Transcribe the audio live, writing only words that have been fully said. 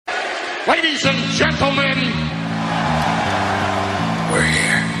Ladies and gentlemen, we're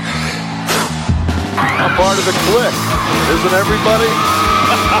here. I'm part of the clique, isn't everybody?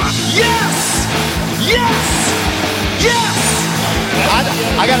 Yes! Yes! Yes!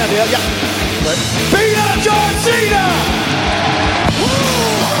 I got an idea, yeah. Beat up John Cena!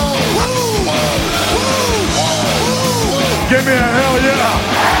 Give me a hell yeah!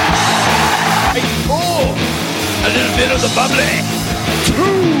 Oh, a little bit of the bubbly.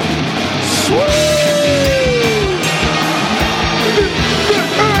 Too sweet!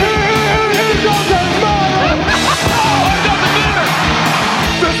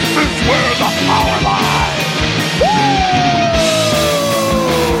 This is where the power lies!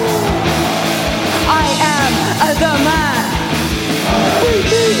 I am the man. We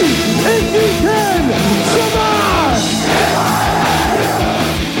need if we can survive!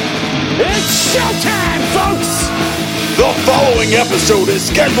 It's showtime, folks! The following episode is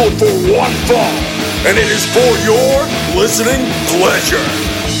scheduled for one fall, and it is for your listening pleasure.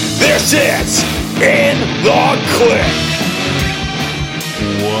 This is In the Clique.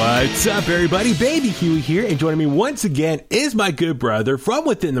 What's up, everybody? Baby Huey here, and joining me once again is my good brother from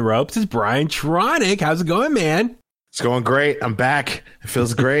within the ropes, is Brian Tronic. How's it going, man? It's going great. I'm back. It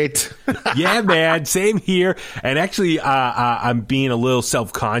feels great. Yeah, man. Same here. And actually, I'm being a little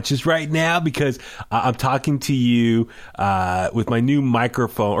self-conscious right now because I'm talking to you with my new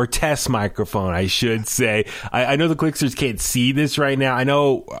microphone, or test microphone, I should say. I know the Clicksters can't see this right now. I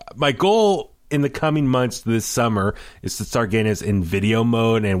know my goal in the coming months this summer is to start getting us in video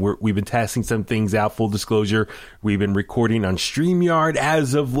mode, and we've been testing some things out. Full disclosure, we've been recording on StreamYard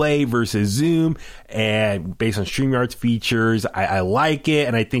as of late versus Zoom, and based on StreamYard's features, I like it,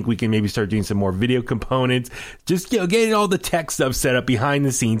 and I think we can maybe start doing some more video components, just getting all the tech stuff set up behind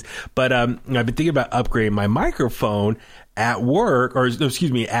the scenes. But I've been thinking about upgrading my microphone at work, or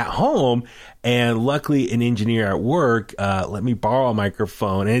excuse me, at home. And luckily, an engineer at work let me borrow a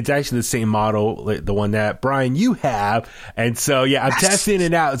microphone, and it's actually the same model, the one that Brian you have. And so, yeah, I'm testing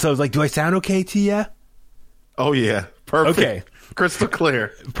it out. So I was like, "Do I sound okay to you?" Oh yeah, perfect. Okay. Crystal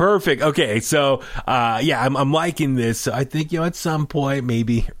clear. Perfect. Okay, so yeah, I'm liking this. So I think, at some point,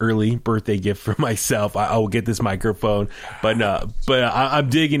 maybe early birthday gift for myself, I will get this microphone. But I'm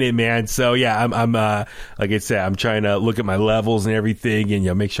digging it, man. So yeah, I'm like I said, I'm trying to look at my levels and everything,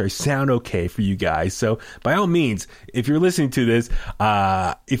 and make sure I sound okay for you guys. So by all means, if you're listening to this,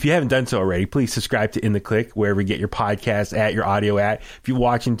 if you haven't done so already, please subscribe to In the Clique wherever you get your podcast at, your audio at. If you're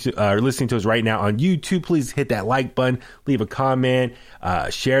watching or listening to us right now on YouTube, please hit that like button, leave a comment.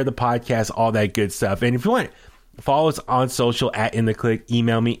 Share the podcast, all that good stuff. And if you want, follow us on social at In the Clique.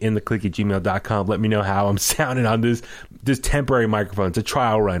 Email me intheclique@gmail.com. Let me know how I'm sounding on this temporary microphone. It's a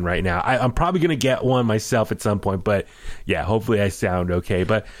trial run right now. I'm probably going to get one myself at some point, but yeah, hopefully I sound okay.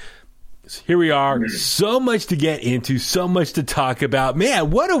 But here we are. So much to get into, so much to talk about. Man,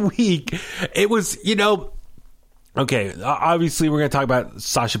 what a week. It was, okay, obviously we're going to talk about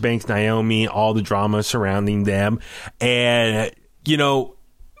Sasha Banks, Naomi, all the drama surrounding them. And,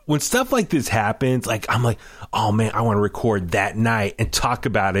 when stuff like this happens, I'm like, oh man, I want to record that night and talk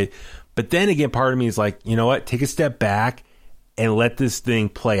about it. But then again, part of me is like, you know what? Take a step back and let this thing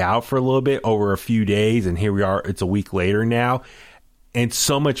play out for a little bit over a few days. And here we are. It's a week later now. And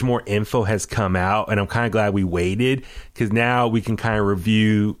so much more info has come out, and I'm kind of glad we waited, because now we can kind of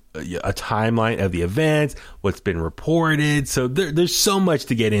review a timeline of the events, what's been reported. So there's so much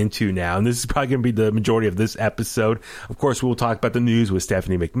to get into now, and this is probably going to be the majority of this episode. Of course, we'll talk about the news with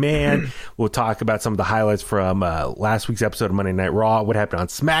Stephanie McMahon. We'll talk about some of the highlights from last week's episode of Monday Night Raw, what happened on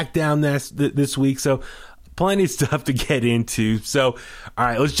SmackDown this week. So plenty of stuff to get into. So, all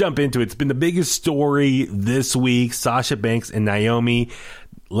right, let's jump into it. It's been the biggest story this week. Sasha Banks and Naomi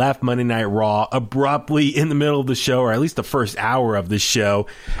left Monday Night Raw abruptly in the middle of the show, or at least the first hour of the show.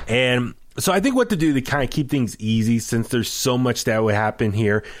 And so I think what to do to kind of keep things easy, since there's so much that would happen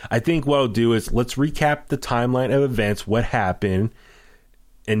here, I think what I'll do is let's recap the timeline of events, what happened,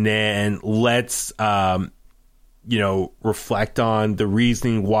 and then let's reflect on the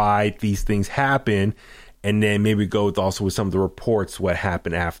reasoning why these things happen. And then maybe go with some of the reports, what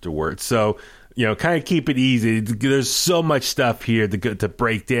happened afterwards. So, kind of keep it easy. There's so much stuff here to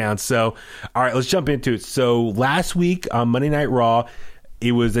break down. So, all right, let's jump into it. So last week on Monday Night Raw,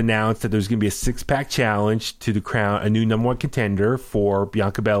 it was announced that there's going to be a 6-pack challenge to crown a new number one contender for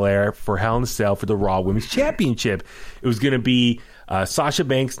Bianca Belair for Hell in a Cell for the Raw Women's Championship. It was going to be Sasha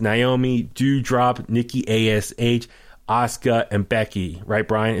Banks, Naomi, Doudrop, Nikki ASH, Asuka, and Becky. Right,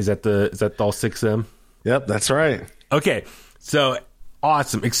 Brian? Is that all 6 of them? Yep, that's right. Okay, so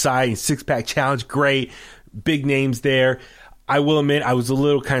awesome, exciting, 6-pack challenge, great, big names there. I will admit, I was a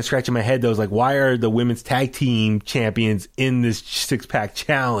little kind of scratching my head, though. I was like, why are the women's tag team champions in this six-pack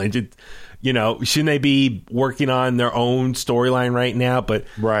challenge? Shouldn't they be working on their own storyline right now? But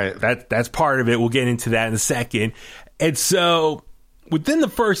right. That's part of it. We'll get into that in a second. And so within the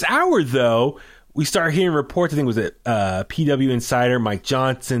first hour, though, we start hearing reports. I think it was a PW Insider, Mike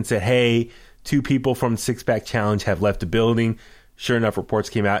Johnson, said, hey, 2 people from the six-pack challenge have left the building. Sure enough, reports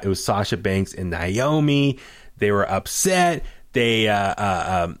came out. It was Sasha Banks and Naomi. They were upset. They,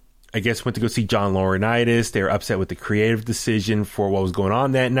 I guess, went to go see John Laurinaitis. They were upset with the creative decision for what was going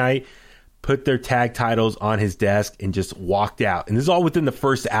on that night, put their tag titles on his desk, and just walked out. And this is all within the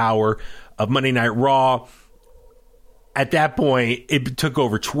first hour of Monday Night Raw. At that point, it took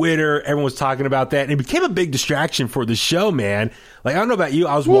over Twitter. Everyone was talking about that. And it became a big distraction for the show, man. Like, I don't know about you.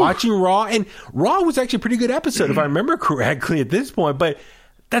 I was watching Raw, and Raw was actually a pretty good episode, if I remember correctly at this point. But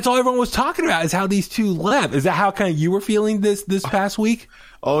that's all everyone was talking about, is how these 2 left. Is that how kind of you were feeling this past week?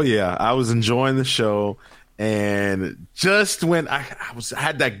 Oh, yeah. I was enjoying the show. And just when I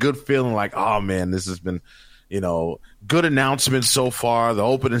had that good feeling like, oh, man, this has been, good announcements so far. The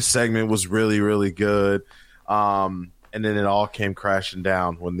opening segment was really, really good. And then it all came crashing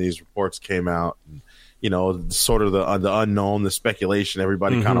down when these reports came out. And, sort of the unknown, the speculation,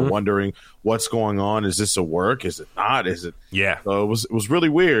 everybody kind of wondering what's going on. Is this a work? Is it not? Is it? Yeah. So it was really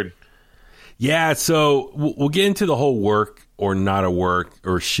weird. Yeah. So we'll get into the whole work or not a work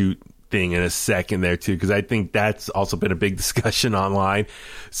or shoot thing in a second there too, because I think that's also been a big discussion online.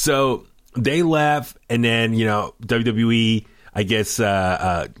 So they left, and then, WWE, I guess,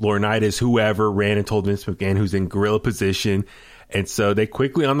 Laurinaitis, whoever, ran and told Vince McMahon, who's in gorilla position. And so they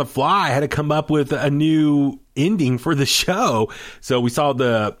quickly, on the fly, had to come up with a new ending for the show. So we saw on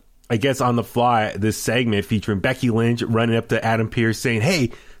the fly, this segment featuring Becky Lynch running up to Adam Pearce saying,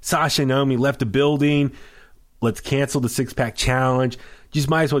 hey, Sasha and Naomi left the building. Let's cancel the six-pack challenge. Just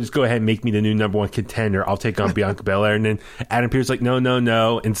might as well just go ahead and make me the new number 1 contender. I'll take on Bianca Belair. And then Adam Pearce like,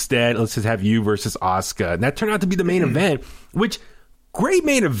 no. Instead, let's just have you versus Asuka. And that turned out to be the main event, which... Great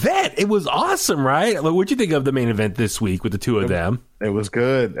main event. It was awesome, right? What'd you think of the main event this week with the 2 of them? It was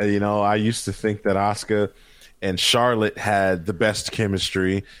good. I used to think that Asuka and Charlotte had the best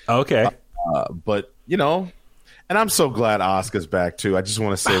chemistry. Okay. But, and I'm so glad Asuka's back, too. I just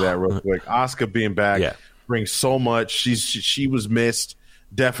want to say that real quick. Asuka being back brings so much. She was missed,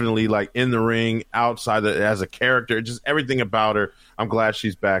 definitely, like, in the ring, outside as a character. Just everything about her. I'm glad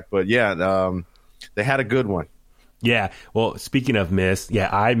she's back. But, yeah, they had a good one. Yeah, well, speaking of mist,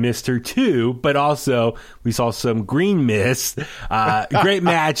 I missed her too, but also we saw some green mist. Great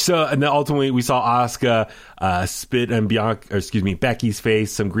match. So, and then ultimately we saw Asuka spit on Becky's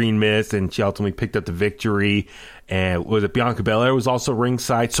face, some green mist, and she ultimately picked up the victory. And was it Bianca Belair was also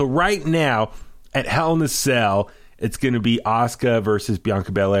ringside. So right now at Hell in a Cell, it's going to be Asuka versus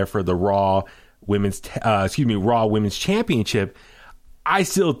Bianca Belair for the Raw Women's Championship. I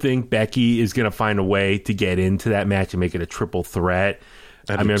still think Becky is going to find a way to get into that match and make it a triple threat.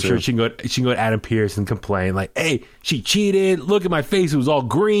 I'm sure she can go to Adam Pearce and complain like, hey, she cheated. Look at my face. It was all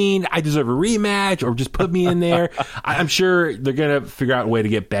green. I deserve a rematch, or just put me in there. I'm sure they're going to figure out a way to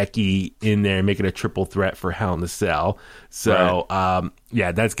get Becky in there and make it a triple threat for Hell in a Cell. So,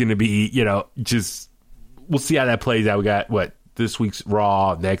 that's going to be, just we'll see how that plays out. We got, this week's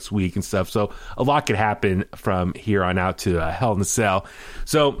Raw, next week and stuff. So a lot could happen from here on out to Hell in a Cell.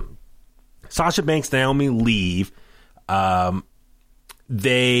 So Sasha Banks, Naomi leave.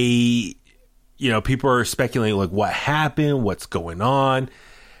 They, people are speculating like what happened, what's going on.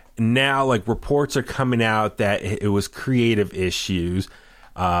 Now, like reports are coming out that it was creative issues.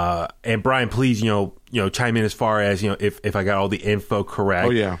 And Brian, please, chime in as far as, if I got all the info correct.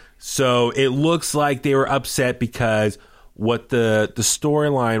 Oh yeah. So it looks like they were upset because what the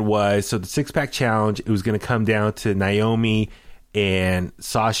storyline was, so the six-pack challenge, it was going to come down to Naomi and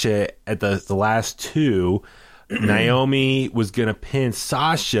Sasha at the last 2. Naomi was going to pin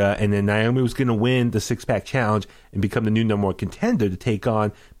Sasha, and then Naomi was going to win the six-pack challenge and become the new number 1 contender to take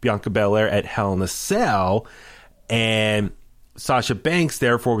on Bianca Belair at Hell in a Cell. And Sasha Banks,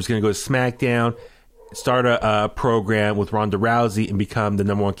 therefore, was going to go to SmackDown, start a program with Ronda Rousey, and become the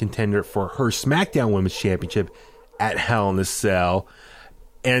number 1 contender for her SmackDown Women's Championship at Hell in a Cell.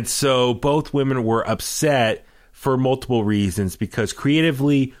 And so both women were upset for multiple reasons, because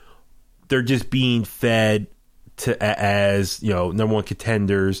creatively they're just being fed to as number 1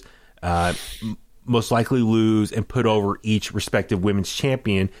 contenders, most likely lose and put over each respective women's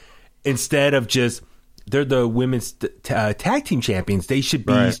champion, instead of just they're the women's tag team champions. They should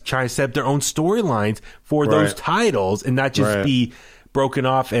be trying to set up their own storylines for those titles and not just be broken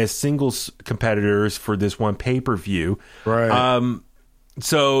off as singles competitors for this one pay-per-view. Right.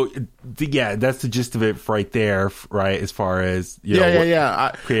 So, that's the gist of it right there, right? As far as creatively.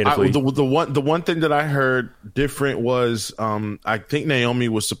 creatively. The one thing that I heard different was I think Naomi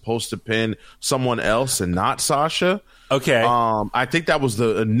was supposed to pin someone else and not Sasha. Okay. I think that was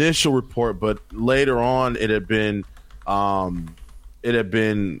the initial report, but later on it had been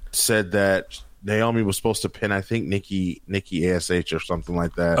said that Naomi was supposed to pin, I think, Nikki ASH or something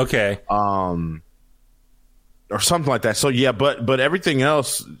like that. Okay. Or something like that. So yeah, but everything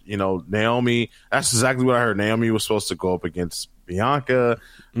else, Naomi, that's exactly what I heard. Naomi was supposed to go up against Bianca.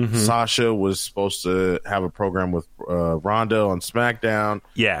 Mm-hmm. Sasha was supposed to have a program with Ronda on SmackDown.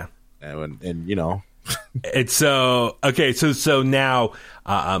 Yeah. And It's so okay. So now,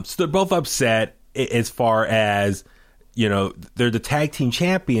 so they're both upset as far as, they're the tag team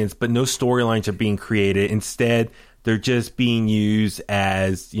champions, but no storylines are being created. Instead, they're just being used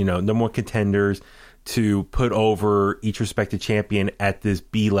as, no more contenders to put over each respective champion at this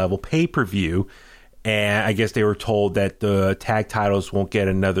B-level pay-per-view. And I guess they were told that the tag titles won't get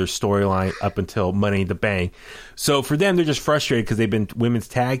another storyline up until Money in the Bank. So for them, they're just frustrated because they've been women's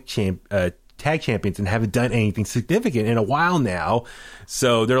tag champions and haven't done anything significant in a while now.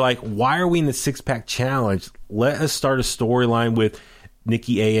 So they're like, why are we in the six-pack challenge? Let us start a storyline with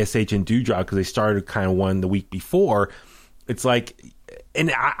Nikki ASH and Doudrop, because they started kind of one the week before. It's like, and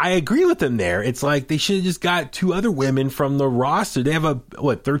I agree with them there. It's like they should have just got two other women from the roster. They have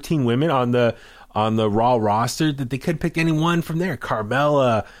 13 women on the Raw roster, that they could have picked any one from there.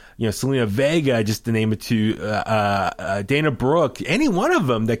 Carmella, Selena Vega, just to name it two, Dana Brooke, any one of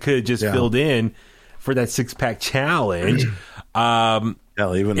them that could have just filled in for that six-pack challenge.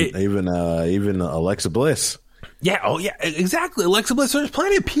 Even Alexa Bliss. Yeah. Oh yeah, exactly. Alexa Bliss. There's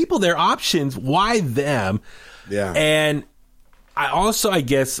plenty of people there. Options. Why them? Yeah. And I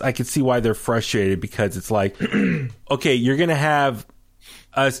guess I could see why they're frustrated, because it's like, okay, you're going to have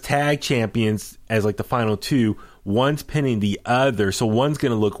us tag champions as like the final two. One's pinning the other, so one's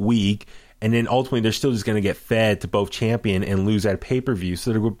going to look weak, and then ultimately they're still just going to get fed to both champion and lose at pay-per-view.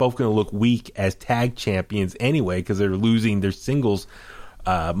 So they're both going to look weak as tag champions anyway, because they're losing their singles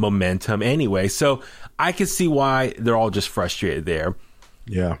momentum anyway. So I can see why they're all just frustrated there.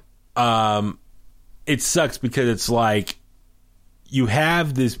 Yeah. It sucks because it's like, you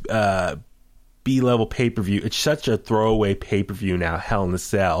have this B-level pay-per-view. It's such a throwaway pay-per-view now, Hell in a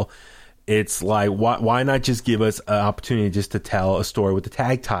Cell. It's like, why not just give us an opportunity just to tell a story with the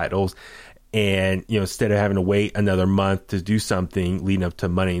tag titles, and instead of having to wait another month to do something leading up to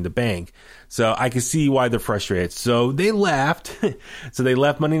Money in the Bank. So I can see why they're frustrated. So they left. So they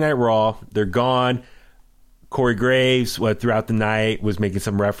left Monday Night Raw. They're gone. Corey Graves, throughout the night, was making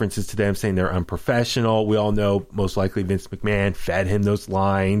some references to them, saying they're unprofessional. We all know most likely Vince McMahon fed him those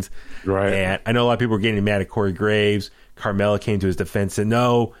lines. Right. And I know a lot of people were getting mad at Corey Graves. Carmella came to his defense and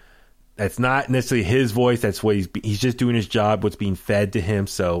no, that's not necessarily his voice. That's what he's just doing his job, what's being fed to him.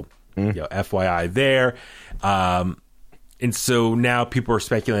 So, FYI there. And so now people are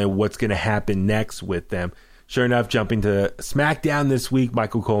speculating what's going to happen next with them. Sure enough, jumping to SmackDown this week,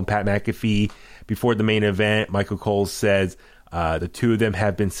 Michael Cole and Pat McAfee. Before the main event, Michael Cole says the two of them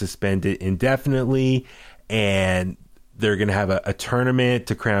have been suspended indefinitely, and they're going to have a tournament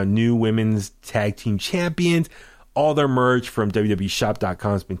to crown new women's tag team champions. All their merch from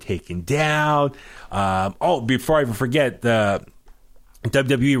WWEshop.com has been taken down. Before I even forget, the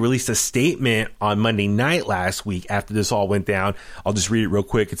WWE released a statement on Monday night last week after this all went down. I'll just read it real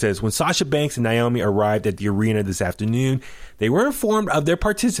quick. It says, when Sasha Banks and Naomi arrived at the arena this afternoon, they were informed of their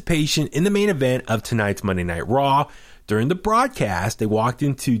participation in the main event of tonight's Monday Night Raw. During the broadcast, they walked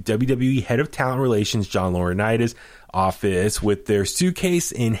into WWE Head of Talent Relations John Laurinaitis' office with their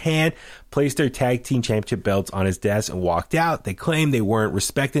suitcase in hand, placed their tag team championship belts on his desk, and walked out. They claimed they weren't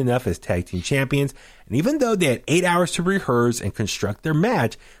respected enough as tag team champions, and even though they had 8 hours to rehearse and construct their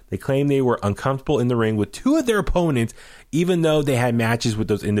match, they claimed they were uncomfortable in the ring with two of their opponents, even though they had matches with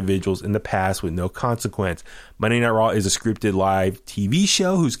those individuals in the past with no consequence. Monday Night Raw is a scripted live TV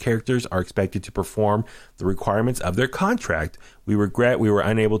show whose characters are expected to perform the requirements of their contract. We regret we were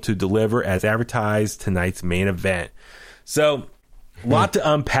unable to deliver as advertised tonight's main event. So, a lot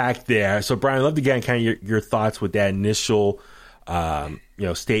to unpack there. So, Brian, I'd love to get kind of your thoughts with that initial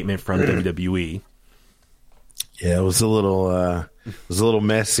statement from WWE. Yeah, it was a little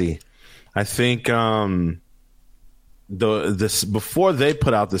messy. I think before they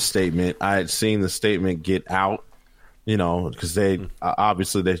put out the statement, I had seen the statement get out, because they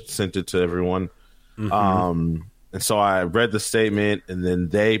obviously they sent it to everyone. And so I read the statement, and then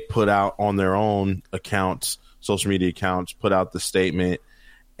they put out on their own accounts social media accounts put out the statement.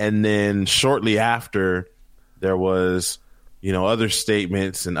 And then shortly after, there was, other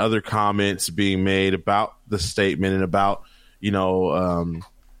statements and other comments being made about the statement and about,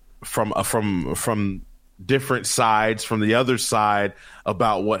 from different sides, from the other side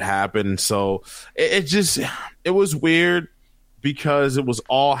about what happened. So it was weird because it was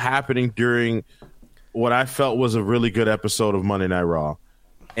all happening during what I felt was a really good episode of Monday Night Raw.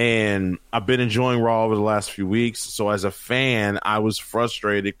 And I've been enjoying Raw over the last few weeks. So as a fan, I was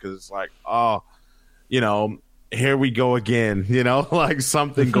frustrated because it's like, here we go again, like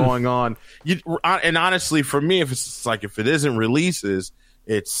something going on. And honestly, for me, if it isn't releases,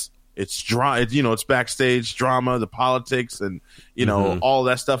 it's drama, it's backstage drama, the politics, and all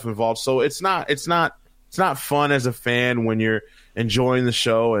that stuff involved. So it's not fun as a fan when you're enjoying the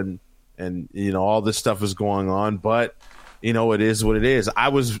show and all this stuff is going on. But it is what it is. I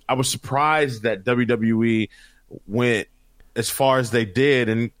was surprised that WWE went as far as they did,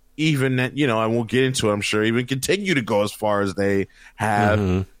 and even and we'll get into it, I'm sure, even continue to go as far as they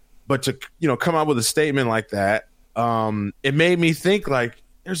have. But to come out with a statement like that, it made me think like,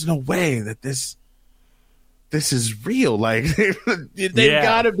 there's no way that this is real. Like they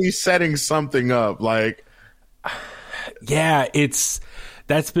gotta be setting something up. Like, yeah,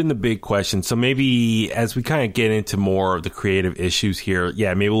 that's been the big question. So maybe as we kind of get into more of the creative issues here,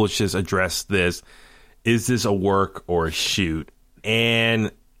 maybe let's just address this. Is this a work or a shoot?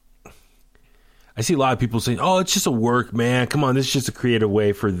 And I see a lot of people saying, "Oh, it's just a work, man. Come on, this is just a creative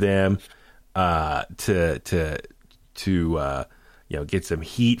way for them to get some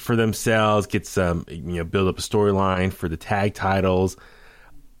heat for themselves, get some build up a storyline for the tag titles."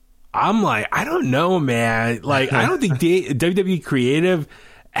 I'm like, I don't know, man. Like, I don't think WWE Creative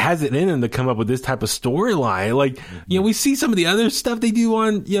has it in them to come up with this type of storyline. Like, we see some of the other stuff they do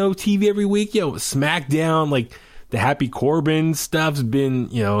on, TV every week. SmackDown, like the Happy Corbin stuff's been,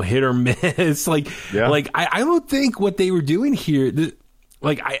 hit or miss. I don't think what they were doing here.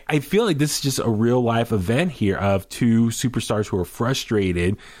 I feel like this is just a real life event here of two superstars who are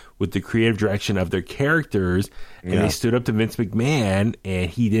frustrated with the creative direction of their characters, and they stood up to Vince McMahon, and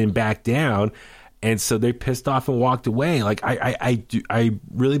he didn't back down, and so they pissed off and walked away. Like I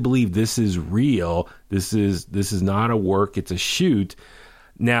really believe this is real. This is not a work; it's a shoot.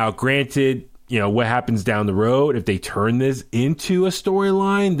 Now, granted, what happens down the road if they turn this into a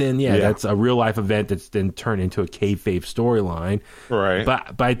storyline, then that's a real life event that's then turned into a kayfabe storyline, right?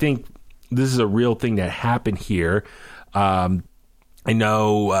 But I think this is a real thing that happened here. I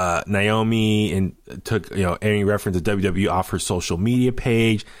know Naomi and took any reference to WWE off her social media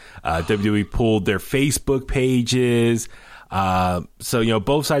page. WWE pulled their Facebook pages. So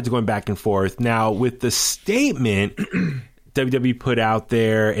both sides are going back and forth. Now with the statement WWE put out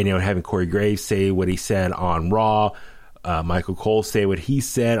there, and having Corey Graves say what he said on Raw, Michael Cole say what he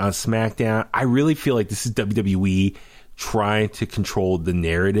said on SmackDown. I really feel like this is WWE trying to control the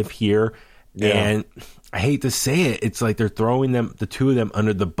narrative here, and I hate to say it, it's like they're throwing the two of them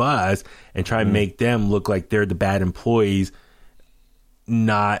under the bus and trying to make them look like they're the bad employees,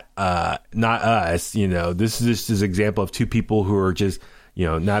 not us. This is just an example of two people who are just,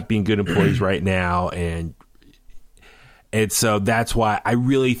 not being good employees right now. And so that's why I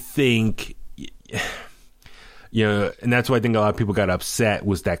really think, and that's why I think a lot of people got upset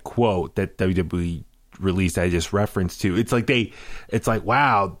was that quote that WWE release I just referenced to. It's like,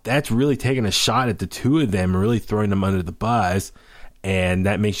 wow, that's really taking a shot at the two of them and really throwing them under the bus. And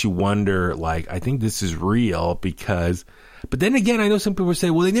that makes you wonder, like, I think this is real because, but then again, I know some people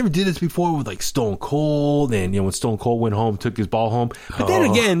say, well, they never did this before with like Stone Cold, and when Stone Cold went home, took his ball home. But then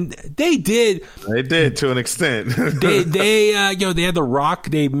again, they did to an extent. they had The Rock.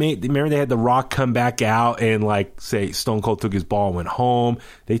 Remember they had The Rock come back out and like say Stone Cold took his ball and went home.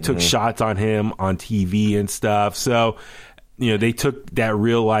 They took shots on him on TV and stuff. So they took that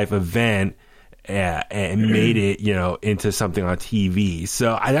real life event and made it, into something on TV.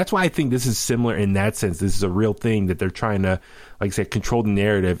 So that's why I think this is similar in that sense. This is a real thing that they're trying to, like I said, control the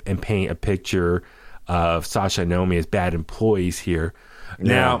narrative and paint a picture of Sasha and Naomi as bad employees here.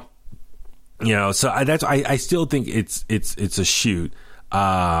 Now, so I still think it's a shoot.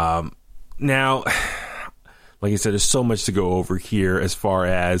 Now, like I said, there's so much to go over here as far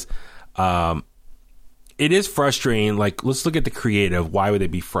as it is frustrating. Like, let's look at the creative. Why would they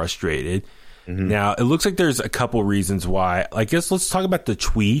be frustrated? Now, it looks like there's a couple reasons why. I guess let's talk about the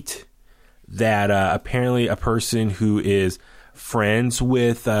tweet that apparently a person who is friends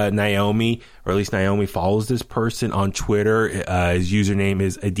with Naomi, or at least Naomi follows this person on Twitter. His username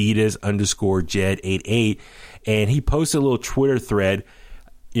is Adidas_Jed88. And he posted a little Twitter thread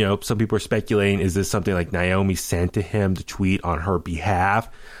some people are speculating, is this something like Naomi sent to him to tweet on her behalf,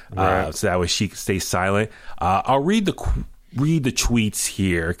 so that way she could stay silent? I'll read the tweets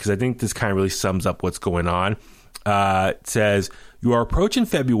here because I think this kind of really sums up what's going on. It says, "You are approaching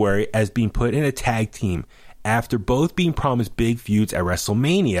February as being put in a tag team after both being promised big feuds at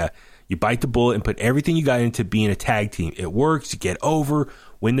WrestleMania. You bite the bullet and put everything you got into being a tag team. It works. You get over,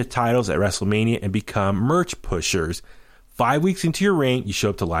 win the titles at WrestleMania, and become merch pushers. 5 weeks into your reign, you show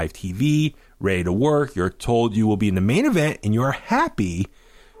up to live TV, ready to work. You're told you will be in the main event, and you are happy.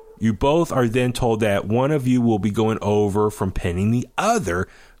 You both are then told that one of you will be going over from pinning the other.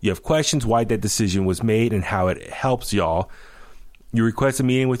 You have questions why that decision was made and how it helps y'all. You request a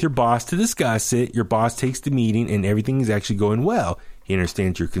meeting with your boss to discuss it. Your boss takes the meeting, and everything is actually going well. He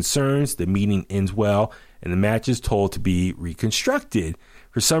understands your concerns. The meeting ends well, and the match is told to be reconstructed.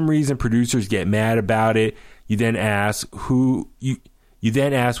 For some reason, producers get mad about it. You then ask you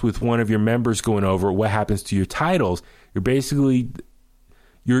then ask with one of your members going over what happens to your titles. You're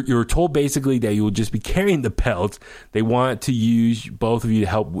told basically that you will just be carrying the belts. They want to use both of you to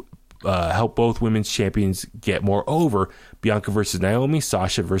help both women's champions get more over. Bianca versus Naomi,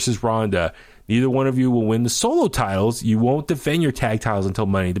 Sasha versus Ronda. Neither one of you will win the solo titles. You won't defend your tag titles until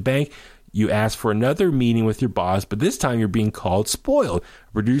Money in the Bank. You ask for another meeting with your boss, but this time you're being called spoiled.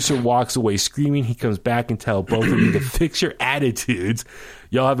 A producer walks away screaming. He comes back and tells both of you to fix your attitudes.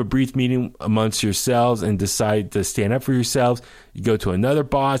 Y'all have a brief meeting amongst yourselves and decide to stand up for yourselves. You go to another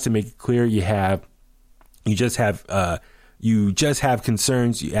boss and make it clear you just have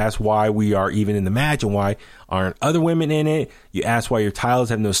concerns. You ask why we are even in the match and why aren't other women in it. You ask why your titles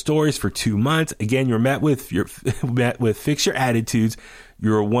have no stories for 2 months. Again, you're met with fix your attitudes.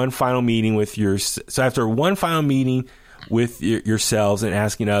 You're one final meeting with so after one final meeting with yourselves and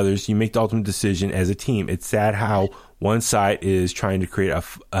asking others, you make the ultimate decision as a team. It's sad how one side is trying to create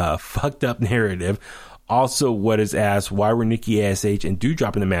a fucked up narrative. Also, what is asked, why were Nikki ASH and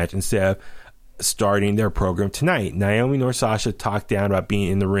Doudrop in the match instead of starting their program tonight? Naomi nor Sasha talked down about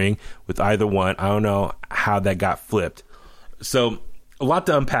being in the ring with either one. I don't know how that got flipped. So a lot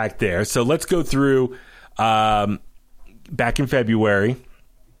to unpack there. So let's go through back in February.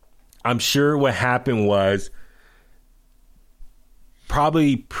 I'm sure what happened was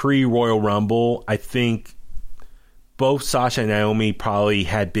probably pre-Royal Rumble. I think both Sasha and Naomi probably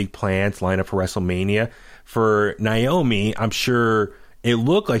had big plans lined up for WrestleMania. For Naomi, I'm sure it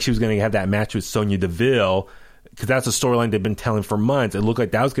looked like she was going to have that match with Sonya Deville because that's a storyline they've been telling for months. It looked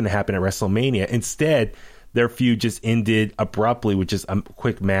like that was going to happen at WrestleMania. Instead, their feud just ended abruptly with just a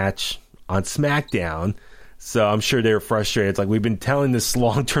quick match on SmackDown. So I'm sure they were frustrated. It's like, we've been telling this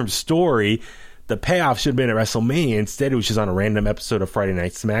long-term story. The payoff should have been at WrestleMania. Instead, it was just on a random episode of Friday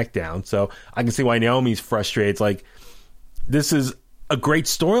Night SmackDown. So I can see why Naomi's frustrated. It's like, this is a great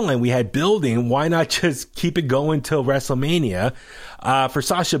storyline we had building. Why not just keep it going till WrestleMania? For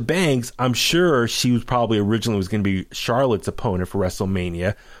Sasha Banks, I'm sure she was probably originally was going to be Charlotte's opponent for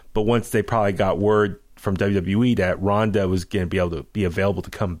WrestleMania. But once they probably got word from WWE that Ronda was going to be able to be available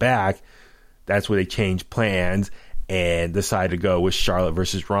to come back, that's where they changed plans and decided to go with Charlotte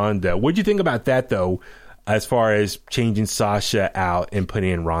versus Ronda. What do you think about that, though, as far as changing Sasha out and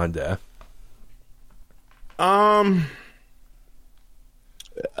putting in Ronda? That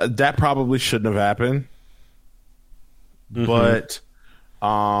probably shouldn't have happened. Mm-hmm. But,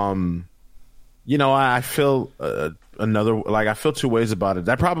 I feel I feel two ways about it.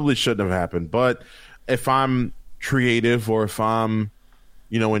 That probably shouldn't have happened. But if I'm creative or if I'm,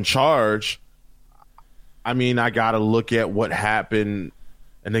 in charge, I mean, I got to look at what happened.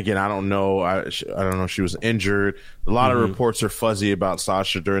 And again, I don't know. I don't know if she was injured. A lot of reports are fuzzy about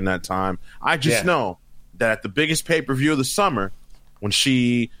Sasha during that time. I just know that at the biggest pay-per-view of the summer, when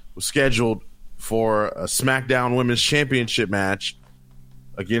she was scheduled for a SmackDown Women's Championship match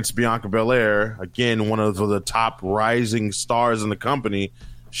against Bianca Belair, again, one of the top rising stars in the company,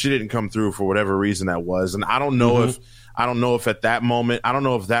 she didn't come through for whatever reason that was. And I don't know if at that moment,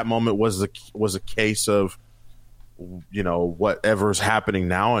 was a case of, whatever's happening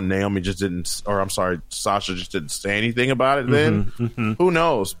now, and Naomi just didn't, or I'm sorry, Sasha just didn't say anything about it then. Who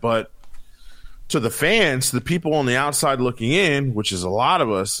knows? But to the fans, the people on the outside looking in, which is a lot of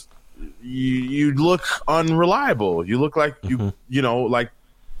us, you look unreliable. You look like like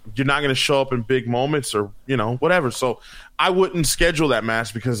you're not going to show up in big moments or, whatever. So I wouldn't schedule that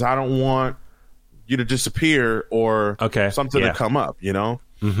match because I don't want you to disappear or something to come up, No,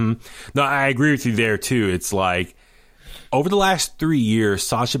 I agree with you there too. It's like over the last 3 years,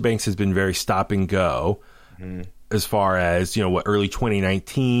 Sasha Banks has been very stop and go as far as, early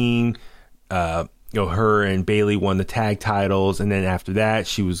 2019, her and Bayley won the tag titles, and then after that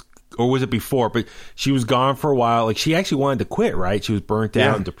she was, or was it before? But she was gone for a while. Like, she actually wanted to quit, right? She was burnt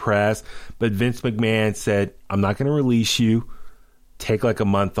out and depressed. But Vince McMahon said, I'm not going to release you. Take like a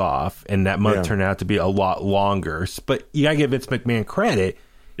month off. And that month turned out to be a lot longer. But you got to give Vince McMahon credit.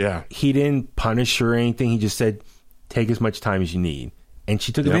 Yeah. He didn't punish her or anything. He just said, take as much time as you need. And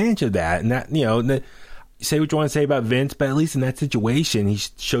she took advantage of that. And that, say what you want to say about Vince, but at least in that situation, he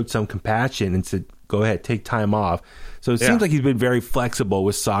showed some compassion and said, go ahead, take time off. So it seems like he's been very flexible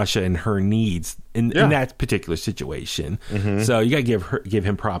with Sasha and her needs in that particular situation. So you got to give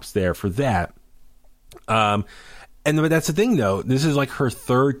him props there for that. But that's the thing, though. This is like her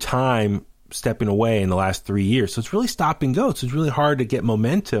third time stepping away in the last 3 years. So it's really stop and go. So it's really hard to get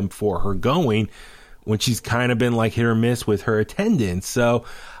momentum for her going when she's kind of been like hit or miss with her attendance. So,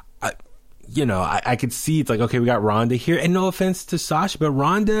 I could see it's like, okay, we got Ronda here. And no offense to Sasha, but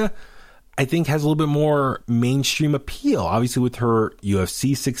Ronda, I think, has a little bit more mainstream appeal, obviously with her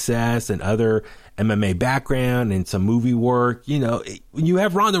UFC success and other MMA background and some movie work. When you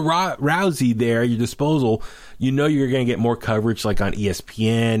have Ronda Rousey there at your disposal, you're going to get more coverage like on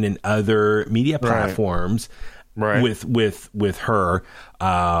ESPN and other media platforms with her.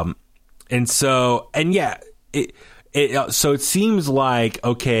 So it seems like,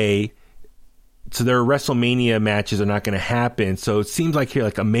 okay, so their WrestleMania matches are not going to happen. So it seems like here,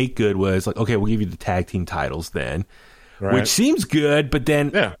 like a make good was like, okay, we'll give you the tag team titles then, which seems good. But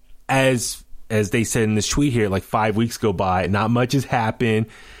then as they said in this tweet here, like 5 weeks go by, not much has happened.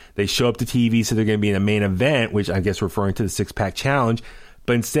 They show up to TV, so they're going to be in a main event, which I guess referring to the 6-pack challenge.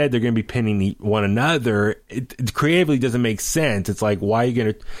 But instead, they're going to be pinning one another. It creatively doesn't make sense. It's like, why are you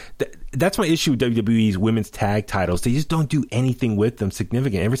going to... That's my issue with WWE's women's tag titles. They just don't do anything with them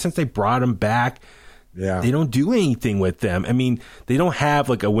significant. Ever since they brought them back, they don't do anything with them. I mean, they don't have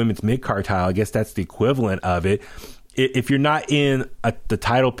like a women's mid-card title. I guess that's the equivalent of it. If you're not in the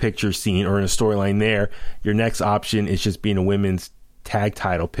title picture scene or in a storyline there, your next option is just being a women's tag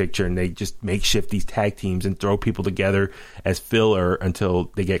title picture, and they just makeshift these tag teams and throw people together as filler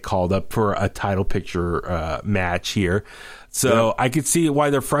until they get called up for a title picture match here. So I could see why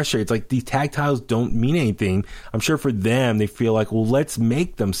they're frustrated. It's like these tag titles don't mean anything. I'm sure for them, they feel like, well, let's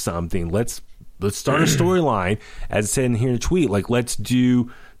make them something. Let's start a storyline, as I said in here in the tweet. Like, let's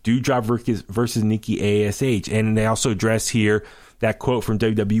do Doudrop versus Nikki ASH. And they also address here that quote from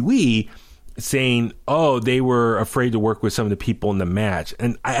WWE saying, oh, they were afraid to work with some of the people in the match.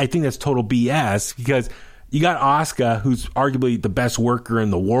 And I think that's total BS, because you got Asuka, who's arguably the best worker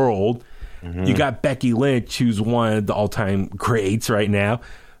in the world. You got Becky Lynch, who's one of the all-time greats right now.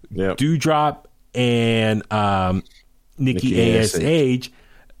 Doudrop and Nikki ASH,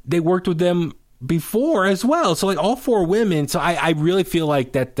 they worked with them before as well. So like all four women. So I really feel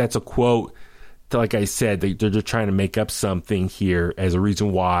like that's a quote to, like I said, they're just trying to make up something here as a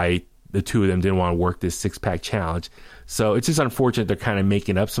reason why the two of them didn't want to work this 6-pack challenge. So it's just unfortunate they're kind of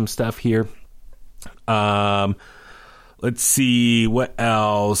making up some stuff here. Let's see what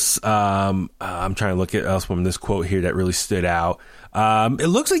else. I'm trying to look at else from this quote here that really stood out. It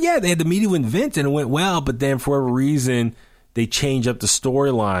looks like, they had the meeting with Vince and it went well, but then for whatever reason, they changed up the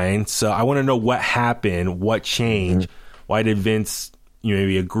storyline. So I want to know what happened, what changed. Why did Vince,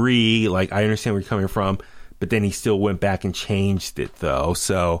 maybe agree? Like, I understand where you're coming from, but then he still went back and changed it though.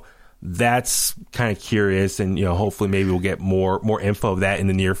 So that's kind of curious, and hopefully maybe we'll get more info of that in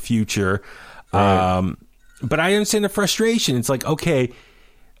the near future. But I understand the frustration. It's like, okay,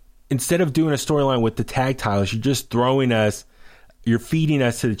 instead of doing a storyline with the tag titles, you're just you're feeding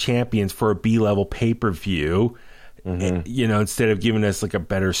us to the champions for a B-level pay-per-view, instead of giving us like a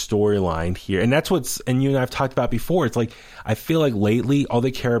better storyline here. And that's and you and I have talked about before. It's like, I feel like lately all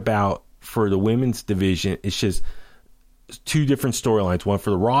they care about for the women's division is just two different storylines, one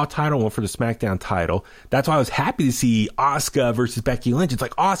for the Raw title, one for the SmackDown title. That's why I was happy to see Asuka versus Becky Lynch. It's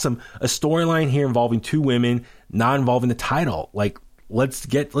like, awesome, a storyline here involving two women, not involving the title. Like, let's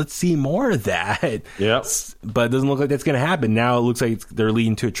see more of that. Yep. But it doesn't look like that's going to happen. Now it looks like they're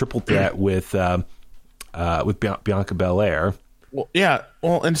leading to a triple threat with Bianca Belair. Well, yeah.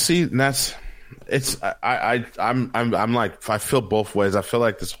 Well, and see, that's I'm like, I feel both ways. I feel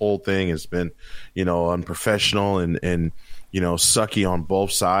like this whole thing has been, unprofessional and sucky on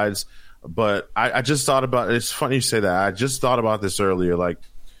both sides. But I just thought about, it's funny you say that. I just thought about this earlier. Like,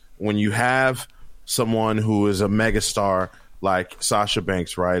 when you have someone who is a megastar like Sasha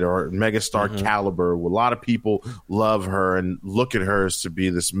Banks, right, or megastar caliber, a lot of people love her and look at her as to be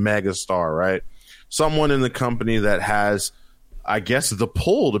this megastar, right? Someone in the company that has, I guess, the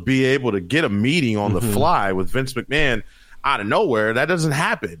pull to be able to get a meeting on the fly with Vince McMahon. out of nowhere. That doesn't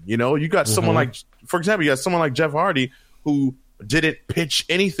happen. You know, you got someone like, for example, you got someone like Jeff Hardy who didn't pitch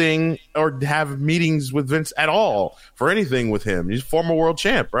anything or have meetings with Vince at all for anything with him. He's a former world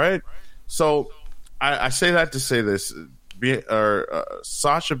champ, right? So I say that to say this: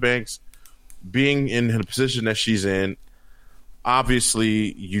 Sasha Banks being in the position that she's in,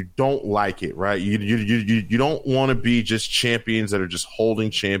 obviously you don't like it, right? You don't want to be just champions that are just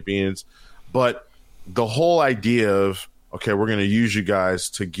holding champions, but the whole idea of, okay, we're going to use you guys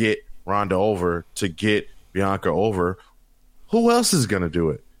to get Ronda over, to get Bianca over. Who else is going to do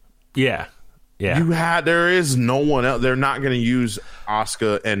it? Yeah. There is no one else. They're not going to use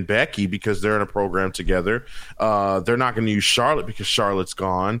Asuka and Becky because they're in a program together. They're not going to use Charlotte because Charlotte's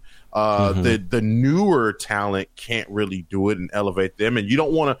gone. The newer talent can't really do it and elevate them, and you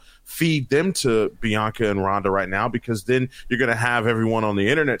don't want to feed them to Bianca and Ronda right now because then you're going to have everyone on the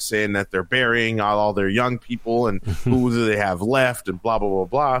internet saying that they're burying all their young people and who do they have left and blah blah blah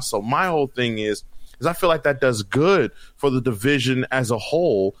blah. So my whole thing is I feel like that does good for the division as a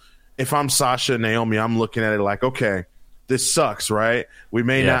whole. If I'm Sasha and Naomi, I'm looking at it like, okay, this sucks, right? We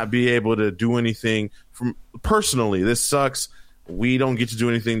may not be able to do anything from personally. This sucks. We don't get to do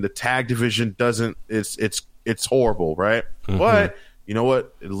anything. The tag division doesn't. It's horrible, right? But you know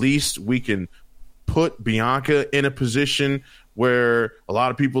what? At least we can put Bianca in a position where a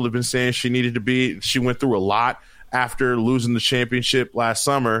lot of people have been saying she needed to be. She went through a lot after losing the championship last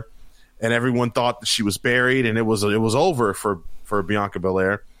summer, and everyone thought that she was buried and it was over for Bianca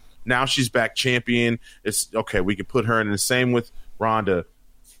Belair. Now she's back champion. It's okay. We can put her in the same with Ronda.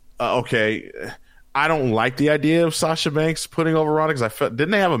 Okay. I don't like the idea of Sasha Banks putting over Ronda because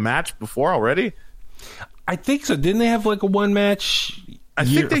didn't they have a match before already? I think so. Didn't they have like a one match? I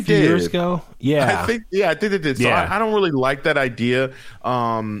think they did years ago. Yeah, I think they did. So I don't really like that idea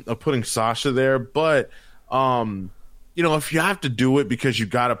of putting Sasha there, but you know, if you have to do it because you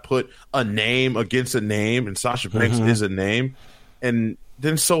got to put a name against a name, and Sasha Banks is a name, and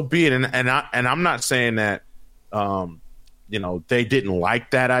then so be it. And I'm not saying that you know, they didn't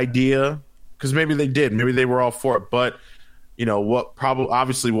like that idea. Because maybe they did, maybe they were all for it, but you know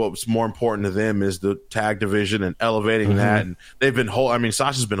obviously what's more important to them is the tag division and elevating that. And they've been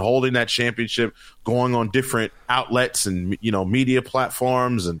Sasha's been holding that championship, going on different outlets and media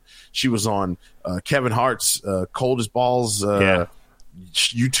platforms, and she was on Kevin Hart's Cold as Balls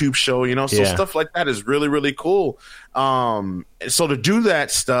YouTube show, so stuff like that is really, really cool. So to do that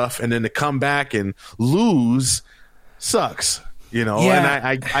stuff and then to come back and lose sucks, and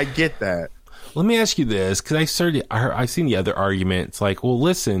I get that. Let me ask you this, because I seen the other argument. It's like, well,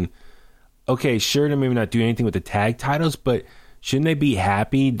 listen, okay, sure, they're maybe not doing anything with the tag titles, but shouldn't they be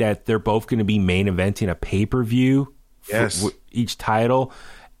happy that they're both going to be main eventing a pay-per-view for each title?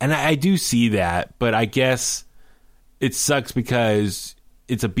 And I do see that, but I guess it sucks because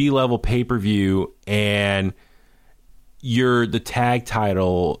it's a B-level pay-per-view and you're the tag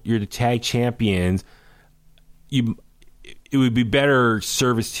title, you're the tag champions. It would be better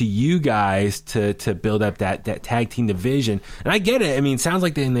service to you guys to build up that tag team division. And I get it. I mean, it sounds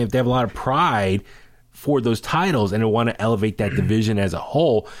like they have a lot of pride for those titles and they want to elevate that division as a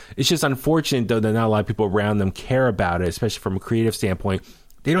whole. It's just unfortunate, though, that not a lot of people around them care about it, especially from a creative standpoint.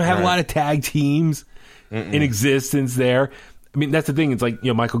 They don't have a lot of tag teams in existence there. I mean, that's the thing. It's like,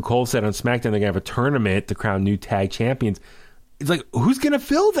 Michael Cole said on SmackDown, they're going to have a tournament to crown new tag champions. It's like, who's going to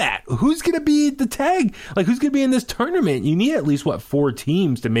fill that? Who's going to be the tag? Like, who's going to be in this tournament? You need at least, 4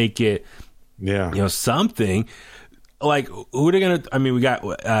 teams to make it, something. Like, who are they going to... I mean, we got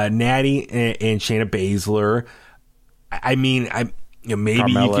Natty and Shayna Baszler. I mean,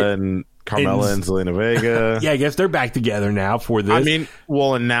 maybe Carmella and Zelina Vega. Yeah, I guess they're back together now for this. I mean,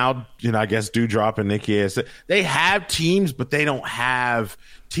 well, and now, I guess Doudrop and Nikki AS, they have teams, but they don't have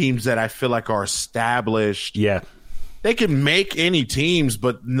teams that I feel like are established. Yeah. They can make any teams,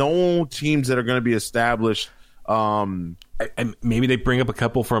 but no teams that are going to be established. Maybe they bring up a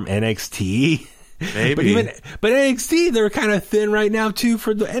couple from NXT. Maybe. but NXT, they're kind of thin right now, too,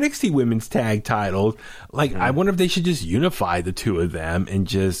 for the NXT women's tag titles. Like, I wonder if they should just unify the two of them and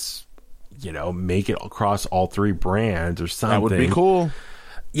just, make it across all 3 brands or something. That would be cool.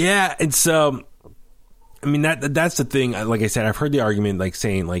 Yeah, and so, I mean, that's the thing. Like I said, I've heard the argument, like,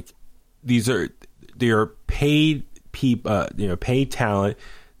 saying, like, they are paid people, paid talent.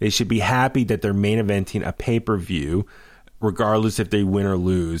 They should be happy that they're main eventing a pay-per-view, regardless if they win or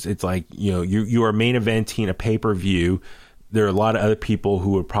lose. It's like, you are main eventing a pay-per-view. There are a lot of other people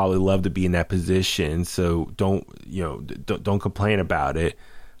who would probably love to be in that position. So don't complain about it.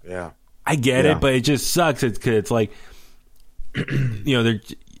 Yeah. I get it, but it just sucks. It's like,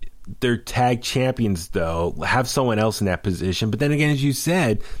 their tag champions, though, have someone else in that position. But then again, as you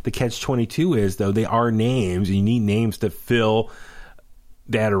said, the catch-22 is, though, they are names. You need names to fill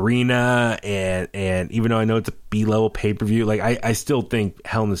that arena, and even though I know it's a B-level pay-per-view, like I still think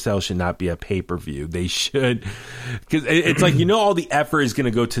Hell in a Cell should not be a pay-per-view. They should, because it's like, all the effort is going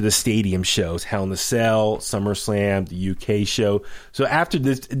to go to the stadium shows, Hell in a Cell, SummerSlam, the UK show. So after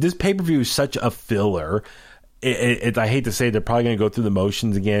this pay-per-view is such a filler. I hate to say they're probably going to go through the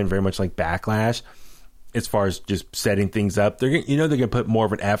motions again, very much like Backlash, as far as just setting things up. They're going to put more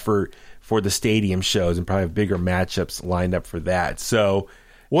of an effort for the stadium shows and probably have bigger matchups lined up for that. So,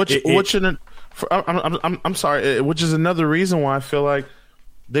 I'm sorry, which is another reason why I feel like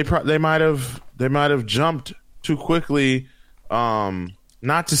they might have jumped too quickly.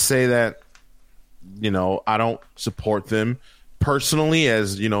 Not to say that I don't support them personally,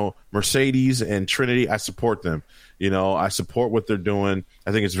 as Mercedes and Trinity. I support them. I support what they're doing.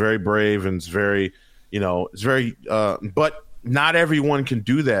 I think it's very brave and it's very, but not everyone can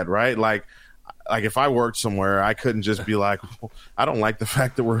do that, right? Like if I worked somewhere, I couldn't just be like, well, I don't like the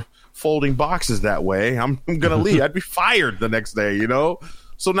fact that we're folding boxes that way. I'm going to leave. I'd be fired the next day,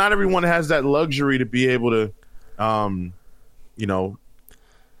 So not everyone has that luxury to be able to,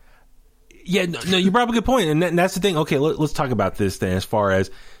 Yeah, no, you brought up a good point, and that's the thing. Okay, let's talk about this then. As far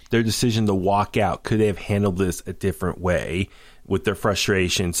as their decision to walk out, could they have handled this a different way with their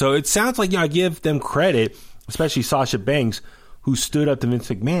frustration? So it sounds like I give them credit, especially Sasha Banks, who stood up to Vince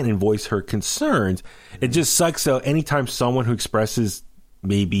McMahon and voiced her concerns. It just sucks though. Anytime someone who expresses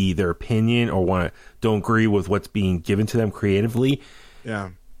maybe their opinion or don't agree with what's being given to them creatively,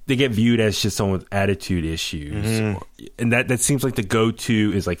 they get viewed as just someone with attitude issues. And that seems like the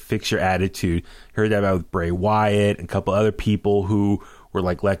go-to is like fix your attitude. Heard that about with Bray Wyatt and a couple other people who were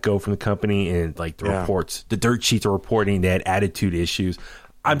like let go from the company, and like the dirt sheets are reporting they had attitude issues.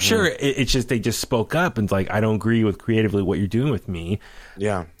 I'm sure it's just they just spoke up and like, I don't agree with creatively what you're doing with me.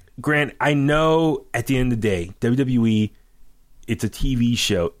 Yeah. Grant, I know at the end of the day, WWE, it's a TV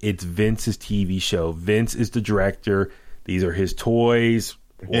show. It's Vince's TV show. Vince is the director. These are his toys.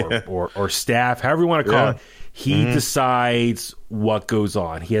 Or staff, however you want to call it. He decides what goes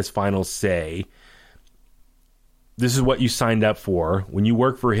on. He has final say. This is what you signed up for. When you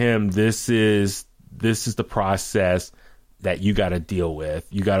work for him, this is the process that you got to deal with.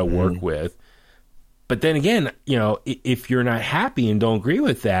 You got to work with. But then again, if you're not happy and don't agree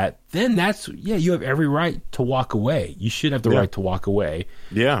with that, then you have every right to walk away. You should have the right to walk away.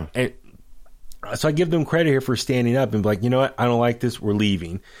 Yeah. And so I give them credit here for standing up and be like, you know what? I don't like this. We're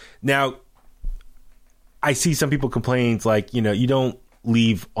leaving. Now, I see some people complain, like, you don't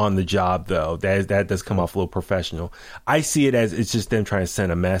leave on the job, though. That does come off a little professional. I see it as it's just them trying to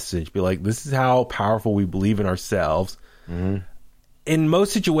send a message. Be like, this is how powerful we believe in ourselves. In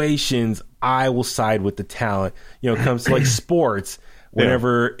most situations, I will side with the talent. It comes to like sports,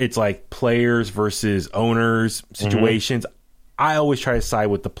 whenever it's like players versus owners situations, I always try to side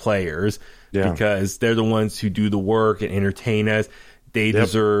with the players. Because they're the ones who do the work and entertain us. They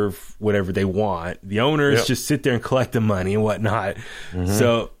deserve whatever they want. The owners just sit there and collect the money and whatnot.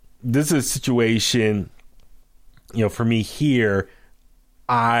 So this is a situation, for me here,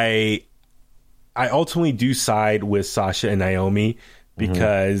 I ultimately do side with Sasha and Naomi,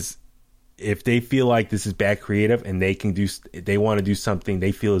 because if they feel like this is bad creative and they want to do something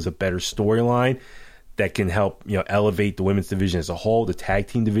they feel is a better storyline that can help, elevate the women's division as a whole, the tag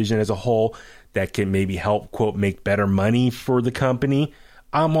team division as a whole, that can maybe help, quote, make better money for the company,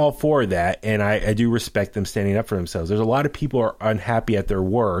 I'm all for that. And I do respect them standing up for themselves. There's a lot of people who are unhappy at their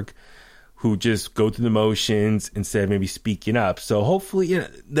work who just go through the motions instead of maybe speaking up. So hopefully,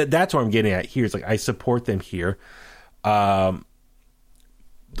 that's what I'm getting at here. It's like, I support them here. The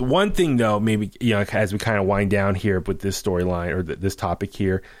one thing, though, maybe, as we kind of wind down here with this storyline or this topic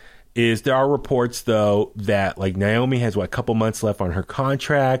here, is there are reports, though, that like Naomi has a couple months left on her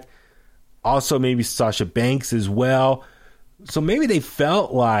contract. Also, maybe Sasha Banks as well. So maybe they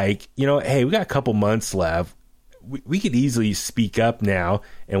felt like, hey, we got a couple months left. We could easily speak up now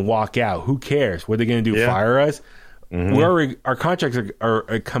and walk out. Who cares? What are they going to do? Fire us? Our contracts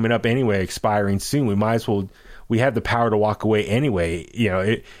are coming up anyway, expiring soon. We might as well. We have the power to walk away anyway.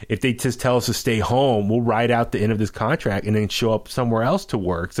 If they just tell us to stay home, we'll ride out the end of this contract and then show up somewhere else to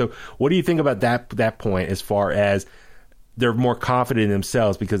work. So what do you think about that point, as far as they're more confident in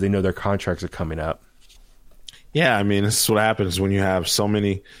themselves because they know their contracts are coming up? Yeah, I mean, this is what happens when you have so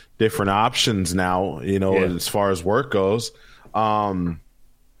many different options now, as far as work goes. I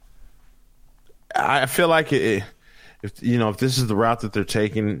feel like if this is the route that they're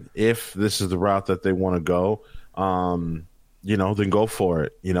taking, if this is the route that they want to go, then go for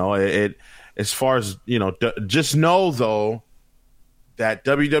it. It as far as, just know though that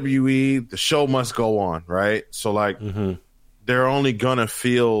WWE, the show must go on, right? So like they're only gonna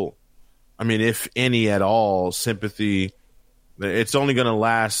feel, if any at all, sympathy. It's only gonna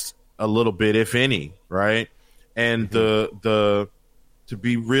last a little bit, if any, right? And the to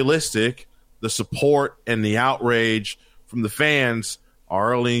be realistic, the support and the outrage from the fans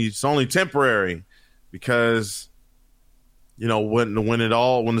it's only temporary, because when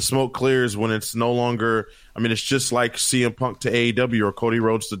the smoke clears, when it's no longer, it's just like CM Punk to AEW or Cody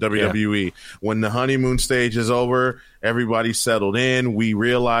Rhodes to WWE. Yeah. When the honeymoon stage is over, everybody's settled in. We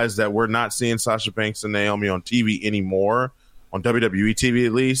realize that we're not seeing Sasha Banks and Naomi on TV anymore, on WWE TV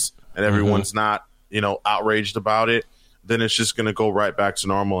at least, and everyone's not, outraged about it. Then it's just going to go right back to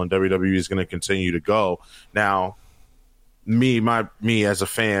normal, and WWE is going to continue to go. Now, me as a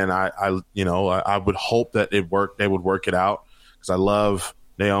fan, I would hope that they would work it out, because I love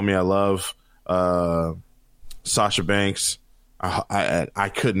Naomi, I love Sasha Banks.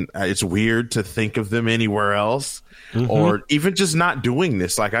 I couldn't. It's weird to think of them anywhere else, or even just not doing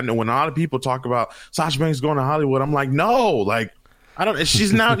this. Like, I know when a lot of people talk about Sasha Banks going to Hollywood, I'm like, no, like, I don't.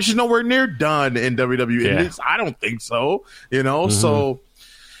 She's nowhere near done in WWE. Yeah. At least I don't think so. So.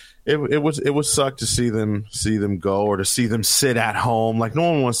 It would suck to see them go, or to see them sit at home. Like, no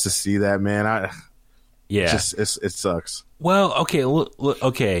one wants to see that, man. It sucks. Well, okay,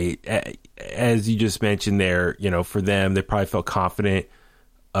 okay. As you just mentioned there, for them, they probably felt confident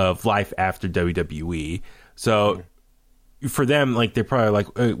of life after WWE. So for them, like, they're probably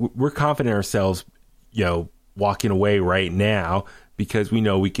like, we're confident in ourselves, walking away right now, because we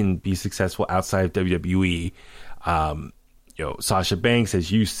know we can be successful outside of WWE. Sasha Banks,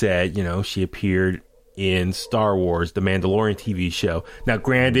 as you said, she appeared in Star Wars, the Mandalorian TV show. Now,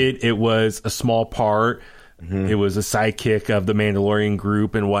 granted, it was a small part. It was a sidekick of the Mandalorian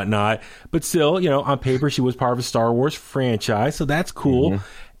group and whatnot. But still, on paper, she was part of a Star Wars franchise. So that's cool.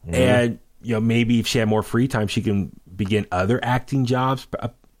 And, maybe if she had more free time, she can begin other acting jobs,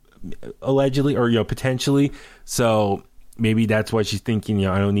 allegedly, or, potentially. So maybe that's why she's thinking,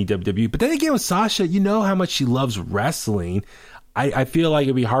 I don't need WWE. But then again, with Sasha, how much she loves wrestling. I feel like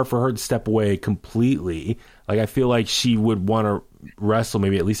it'd be hard for her to step away completely. Like, I feel like she would want to wrestle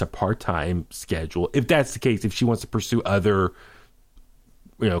maybe at least a part-time schedule. If that's the case, if she wants to pursue other,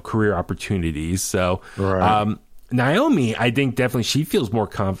 career opportunities. So, right. Naomi, I think definitely she feels more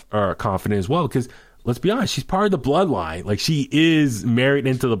confident as well, because let's be honest, she's part of the Bloodline. Like, she is married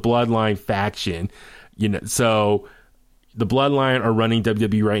into the Bloodline faction, so the Bloodline are running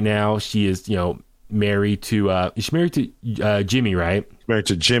WWE right now. She is, married to Jimmy, right? Married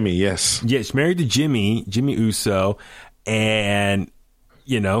to Jimmy, yes. Yeah, she's married to Jimmy Uso, and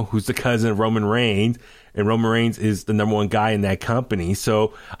who's the cousin of Roman Reigns, and Roman Reigns is the number one guy in that company.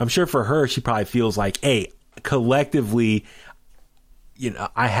 So I'm sure for her, she probably feels like, hey, collectively,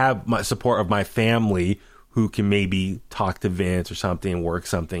 I have my support of my family, who can maybe talk to Vince or something and work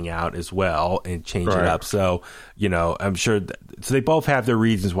something out as well and change it up. So, I'm sure so they both have their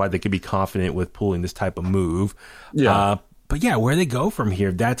reasons why they could be confident with pulling this type of move. Yeah. But yeah, where they go from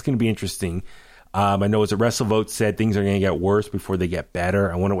here, that's going to be interesting. I know as a WrestleVote said, things are going to get worse before they get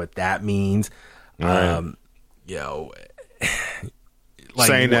better. I wonder what that means. Right. Like,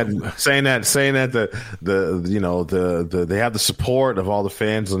 saying that they have the support of all the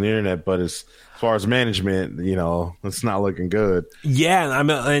fans on the internet, but as far as management, it's not looking good. Yeah,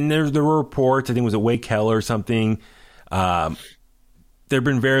 and there were reports. I think it was Wade Keller or something. There have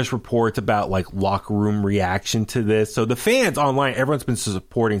been various reports about like locker room reaction to this. So the fans online, everyone's been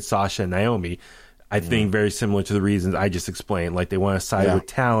supporting Sasha and Naomi. I think very similar to the reasons I just explained. Like, they want to side with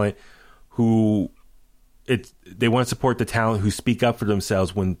talent they want to support the talent who speak up for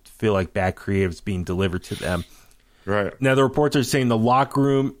themselves when feel like bad creative is being delivered to them. Right. Now, the reports are saying the locker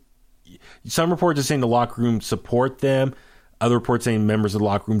room, some reports are saying the locker room support them. Other reports saying members of the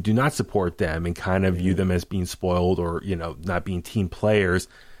locker room do not support them and kind of view them as being spoiled or, not being team players.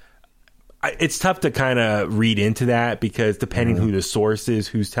 It's tough to kind of read into that, because depending who the source is,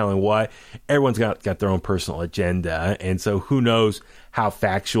 who's telling what, everyone's got their own personal agenda. And so who knows how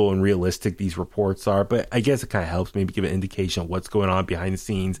factual and realistic these reports are. But I guess it kind of helps maybe give an indication of what's going on behind the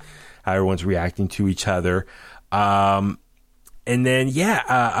scenes, how everyone's reacting to each other. And then,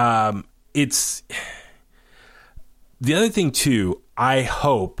 it's the other thing too, I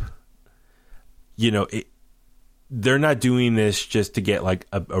hope, they're not doing this just to get like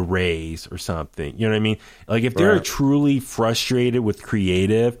a raise or something. You know what I mean? Like, if they're truly frustrated with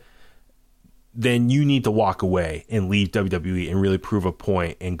creative, then you need to walk away and leave WWE and really prove a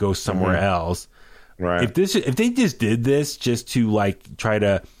point and go somewhere else. Right. If they just did this just to like try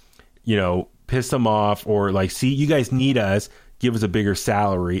to, piss them off or like, see, you guys need us, give us a bigger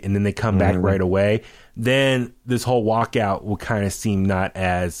salary, and then they come back right away, then this whole walkout will kind of seem not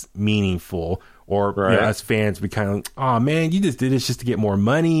as meaningful. Or us fans, we kind of, oh man, you just did this just to get more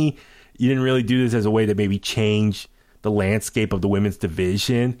money. You didn't really do this as a way to maybe change the landscape of the women's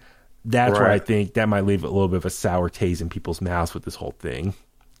division. That's where I think that might leave a little bit of a sour taste in people's mouths with this whole thing.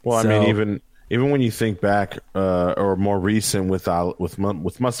 Well, I mean, even when you think back or more recent with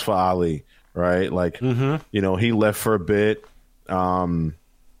Mustafa Ali, right? Like, he left for a bit, wanted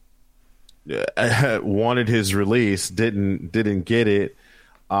his release, didn't get it,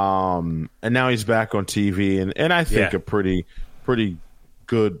 and now he's back on TV, and I think a pretty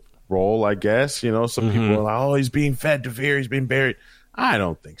good role, I guess. Some people are like, oh, he's being fed to fear, he's being buried. I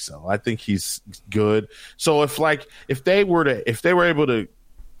don't think so. I think he's good. So if they were able to,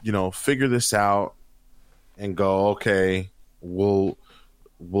 figure this out and go, okay, we'll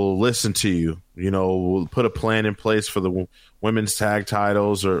listen to you. We'll put a plan in place for the women's tag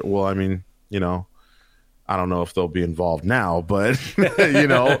titles, or I mean, I don't know if they'll be involved now, but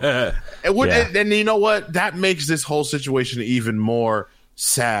it would. Yeah. And you know what? That makes this whole situation even more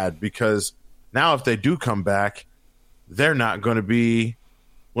sad, because now if they do come back, they're not going to be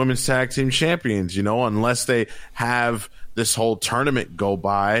women's tag team champions, unless they have this whole tournament go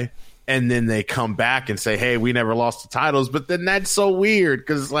by and then they come back and say, hey, we never lost the titles. But then that's so weird,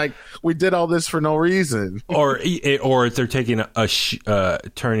 because like we did all this for no reason. Or if they're taking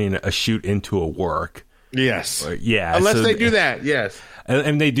turning a shoot into a work. Yes. Yeah. Unless they do that. Yes.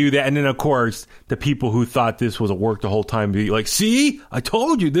 And they do that. And then, of course, the people who thought this was a work the whole time be like, see, I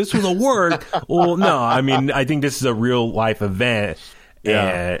told you this was a work. Well, no, I mean, I think this is a real life event.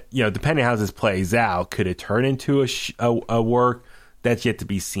 Yeah. And, depending on how this plays out, could it turn into a work? That's yet to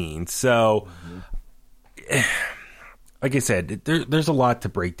be seen. So, like I said, there's a lot to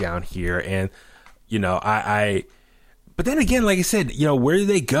break down here. And, but then again, like I said, where do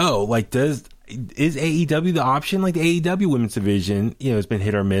they go? Like, is AEW the option? Like the AEW women's division, has been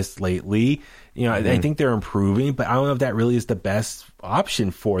hit or miss lately. I think they're improving, but I don't know if that really is the best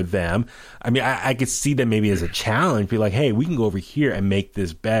option for them. I mean, I could see them maybe as a challenge, be like, hey, we can go over here and make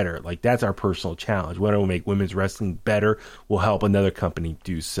this better. Like, that's our personal challenge. Why don't we make women's wrestling better? We'll help another company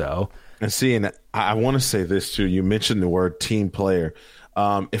do so. And I want to say this too. You mentioned the word team player.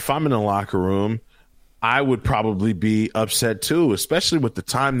 If I'm in a locker room, I would probably be upset too, especially with the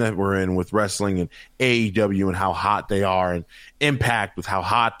time that we're in with wrestling and AEW and how hot they are, and Impact with how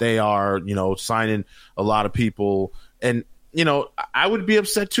hot they are, signing a lot of people. And, I would be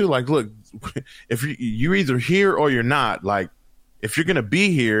upset too. Like, look, if you're either here or you're not, like, if you're going to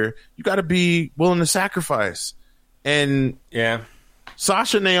be here, you got to be willing to sacrifice. And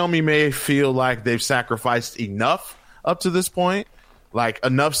Sasha and Naomi may feel like they've sacrificed enough up to this point. Like,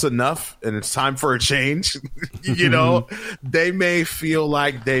 enough's enough and it's time for a change. They may feel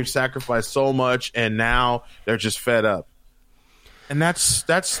like they've sacrificed so much and now they're just fed up. And that's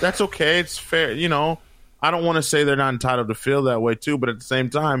okay. It's fair. I don't want to say they're not entitled to feel that way too, but at the same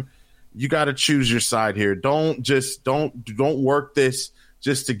time, you got to choose your side here. Don't work this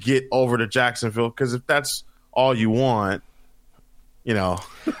just to get over to Jacksonville, because if that's all you want,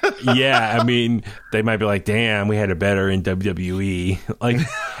 Yeah, I mean, they might be like, damn, we had it better in WWE. Like, and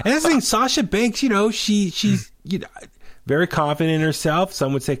that's the thing, Sasha Banks, she's very confident in herself.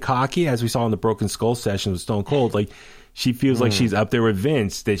 Some would say cocky, as we saw in the Broken Skull session with Stone Cold. Like, she feels like she's up there with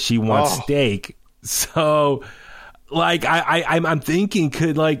Vince, that she wants steak. So, like, I'm thinking,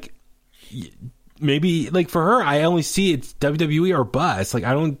 could, like, maybe, like, for her, I only see it's WWE or bust. Like,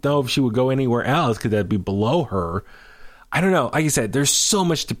 I don't know if she would go anywhere else, because that'd be below her. I don't know. Like I said, there's so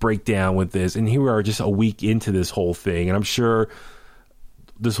much to break down with this, and here we are just a week into this whole thing, and I'm sure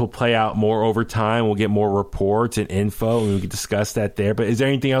this will play out more over time. We'll get more reports and info, and we can discuss that there. But is there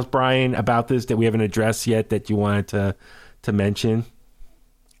anything else, Brian, about this that we haven't addressed yet that you wanted to mention?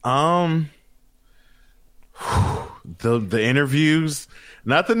 The interviews,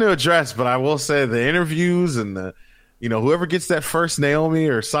 nothing to address, but I will say the interviews and the, whoever gets that first Naomi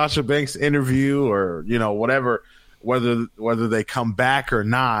or Sasha Banks interview, or whatever. Whether they come back or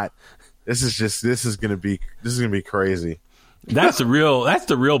not, this is gonna be crazy. That's the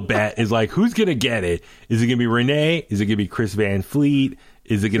real bet, is like, who's gonna get it? Is it gonna be Renee? Is it gonna be Chris Van Fleet?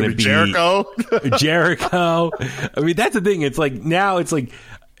 Is it gonna be Jericho? Jericho? I mean, that's the thing. It's like, now it's like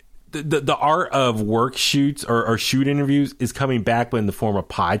the art of work shoots or shoot interviews is coming back, but in the form of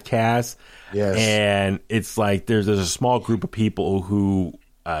podcasts. Yes, and it's like there's a small group of people who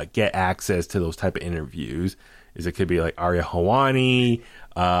get access to those type of interviews is it could be like Arya Hawani,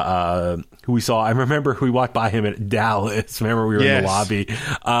 who we saw. I remember we walked by him at Dallas. Remember we were in the lobby.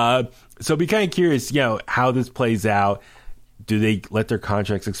 So be kind of curious, how this plays out. Do they let their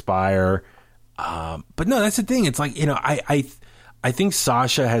contracts expire? But no, that's the thing. It's like, I think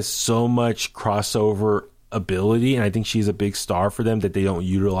Sasha has so much crossover ability, and I think she's a big star for them that they don't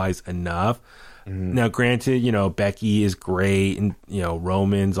utilize enough. Now, granted, Becky is great, and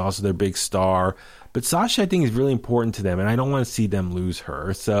Roman's also their big star, but Sasha I think is really important to them, and I don't want to see them lose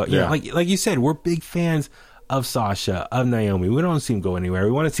her. So, like you said, we're big fans of Sasha, of Naomi. We don't want to see them go anywhere.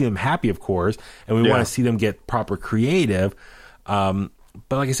 We want to see them happy, of course, and we want to see them get proper creative. But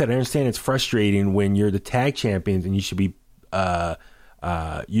like I said, I understand it's frustrating when you're the tag champions and you should be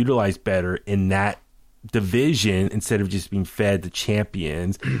utilized better in that division instead of just being fed the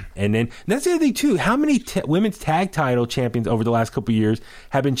champions. And that's the other thing too. How many women's tag title champions over the last couple of years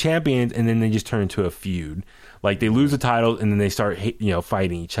have been champions and then they just turn into a feud? Like they lose the title and then they start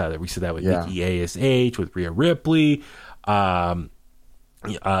fighting each other. We said that with Nikki ASH, with Rhea Ripley, was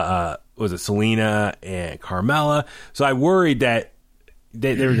it Selena and Carmella? So I worried that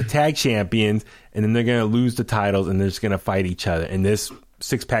they're the tag champions and then they're going to lose the titles and they're just going to fight each other. And this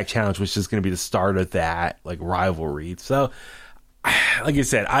 6-pack challenge was just going to be the start of that rivalry. So, like I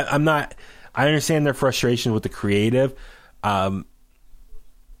said, I understand their frustration with the creative. I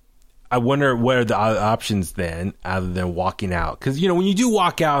wonder what are the options then, other than walking out? Because when you do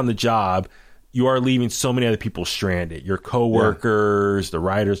walk out on the job, you are leaving so many other people stranded. Your coworkers, the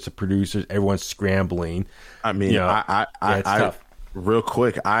writers, the producers, everyone's scrambling. I mean, it's tough. Real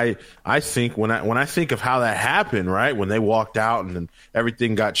quick, I think when I think of how that happened, right, when they walked out and then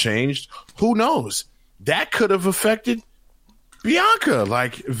everything got changed, who knows? That could have affected Bianca.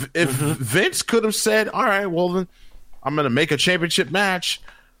 Like if Vince could have said, "All right, well then I'm going to make a championship match.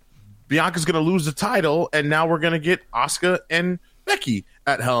 Bianca's going to lose the title, and now we're going to get Asuka and Becky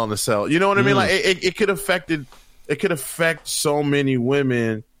at Hell in a Cell." You know what I mean? Like it could affect so many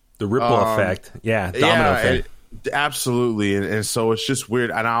women. The ripple effect, domino effect. Absolutely, and so it's just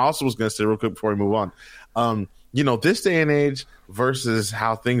weird. And I also was going to say real quick before we move on, this day and age versus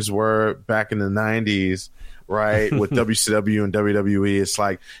how things were back in the 90s, right? With WCW and WWE, it's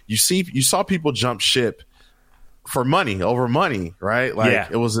like you saw people jump ship for money over money, right?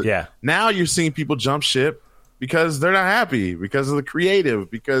 Like it was. Now you're seeing people jump ship because they're not happy, because of the creative,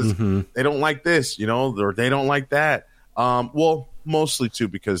 because they don't like this, or they don't like that. Well, mostly too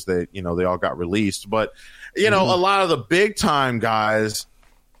because they all got released, but. A lot of the big time guys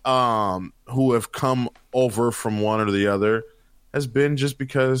who have come over from one or the other has been just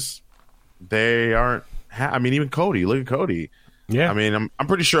because they aren't. Even Cody. Look at Cody. Yeah. I mean, I'm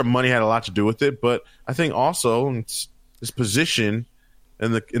pretty sure money had a lot to do with it, but I think also it's his position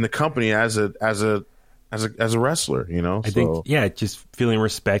in the company as a wrestler. I think just feeling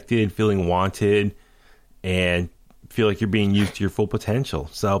respected, feeling wanted, and feel like you're being used to your full potential.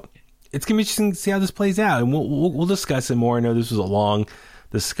 So. It's going to be interesting to see how this plays out, and we'll discuss it more. I know this was a long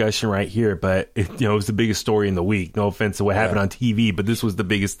discussion right here, but it was the biggest story in the week. No offense to what happened on TV, but this was the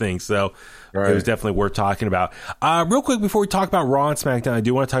biggest thing, so it was definitely worth talking about. Real quick, before we talk about Raw and SmackDown, I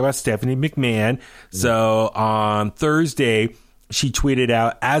do want to talk about Stephanie McMahon. So on Thursday, she tweeted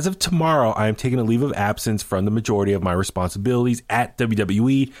out, "As of tomorrow, I am taking a leave of absence from the majority of my responsibilities at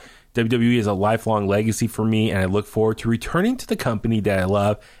WWE. WWE is a lifelong legacy for me, and I look forward to returning to the company that I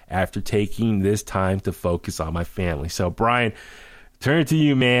love after taking this time to focus on my family." So, Brian, turn it to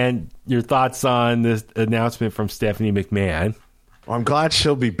you, man. Your thoughts on this announcement from Stephanie McMahon? Well, I'm glad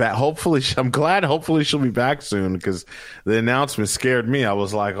she'll be back. Hopefully she'll be back soon, because the announcement scared me. I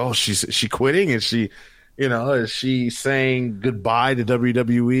was like, "Oh, she's quitting? Is she saying goodbye to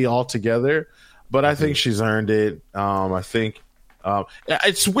WWE altogether?" But I think she's earned it. I think.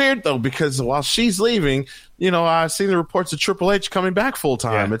 It's weird though, because while she's leaving, I've seen the reports of Triple H coming back full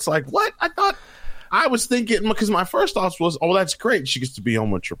time. It's like, what? I was thinking, because my first thoughts was, oh, that's great. She gets to be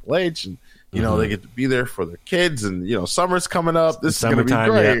home with Triple H, and they get to be there for their kids, and summer's coming up. This is going to be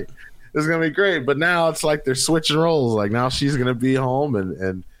great. Yeah. This is going to be great. But now it's like they're switching roles. Like now she's going to be home,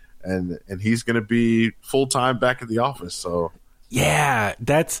 and he's going to be full time back at the office. So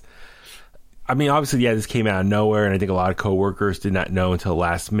that's. Obviously, this came out of nowhere, and I think a lot of coworkers did not know until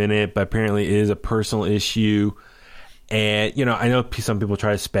last minute, but apparently it is a personal issue. And, I know some people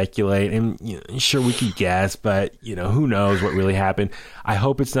try to speculate, and sure, we could guess, but, who knows what really happened. I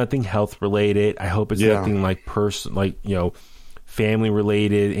hope it's nothing health related. I hope it's nothing family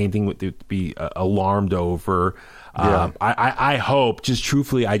related, anything to be alarmed over. I hope, just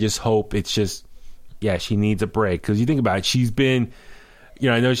truthfully, I just hope it's just, she needs a break. Because you think about it, she's been...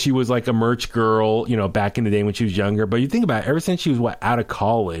 I know she was like a merch girl, back in the day when she was younger. But you think about it, ever since she was out of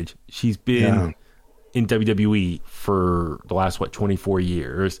college, she's been in WWE for the last 24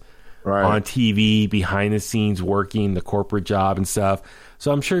 years, on TV, behind the scenes, working the corporate job and stuff.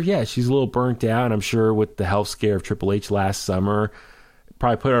 So I'm sure, she's a little burnt out. And I'm sure with the health scare of Triple H last summer,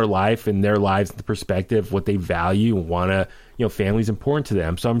 probably put her life and their lives into perspective, what they value and want to, family's important to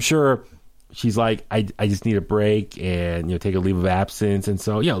them. So I'm sure she's like, I just need a break and, take a leave of absence. And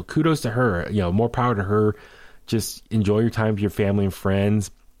so, kudos to her, more power to her. Just enjoy your time with your family and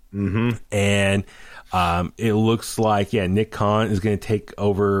friends. Mm-hmm. And it looks like, Nick Khan is going to take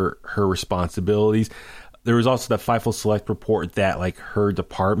over her responsibilities. There was also the Fightful Select report that like her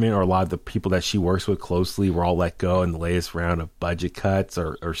department or a lot of the people that she works with closely were all let go in the latest round of budget cuts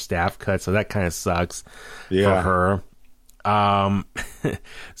or staff cuts. So that kind of sucks for her.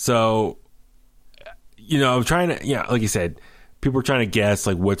 So, I'm trying to, like you said, people are trying to guess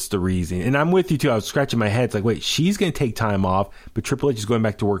like what's the reason. And I'm with you too. I was scratching my head. It's like, wait, she's going to take time off, but Triple H is going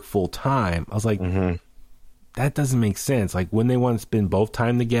back to work full time. I was like, that doesn't make sense. Like, wouldn't they want to spend both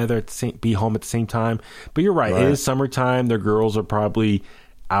time together, be home at the same time? But you're right. It is summertime. Their girls are probably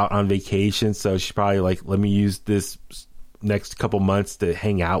out on vacation. So she's probably like, let me use this next couple months to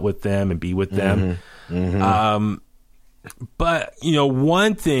hang out with them and be with them. But,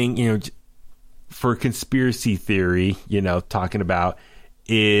 one thing, for conspiracy theory, talking about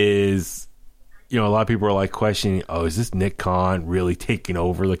is, a lot of people are like questioning, is this Nick Khan really taking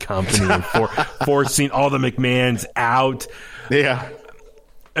over the company and forcing all the McMahons out? Yeah.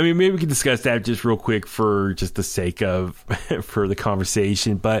 I mean, maybe we can discuss that just real quick for just the sake of, for the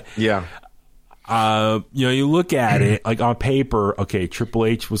conversation. But you look at it like on paper, okay, Triple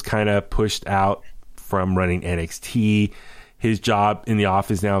H was kind of pushed out from running NXT. His job in the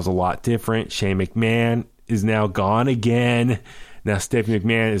office now is a lot different. Shane McMahon is now gone again. Now Stephanie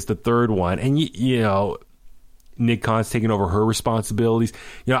McMahon is the third one. And, Nick Khan's taking over her responsibilities.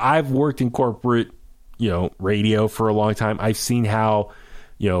 I've worked in corporate, radio for a long time. I've seen how,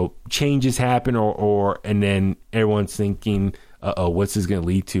 changes happen and then everyone's thinking, what's this going to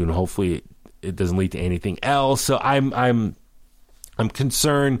lead to? And hopefully it doesn't lead to anything else. So I'm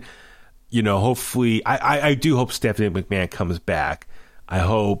concerned. Hopefully, I do hope Stephanie McMahon comes back. I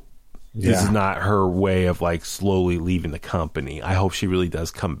hope this is not her way of like slowly leaving the company. I hope she really does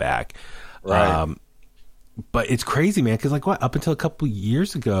come back. Right. But it's crazy, man, because like up until a couple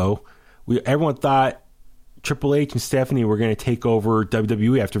years ago, everyone thought Triple H and Stephanie were going to take over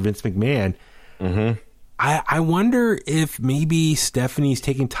WWE after Vince McMahon. Mm-hmm. I wonder if maybe Stephanie's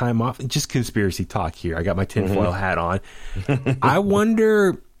taking time off. Just conspiracy talk here. I got my tinfoil hat on. I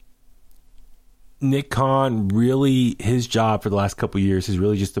wonder... Nick Khan really, his job for the last couple of years has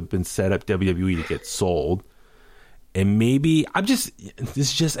really just been set up WWE to get sold. And maybe this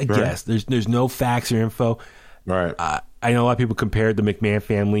is just a guess. There's no facts or info. Right. I know a lot of people compared the McMahon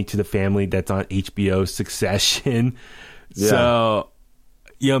family to the family that's on HBO Succession. Yeah. So,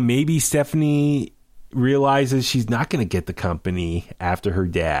 maybe Stephanie realizes she's not going to get the company after her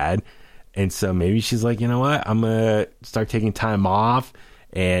dad. And so maybe she's like, you know what? I'm going to start taking time off.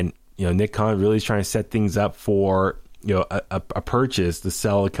 And Nick Khan really is trying to set things up for, a purchase to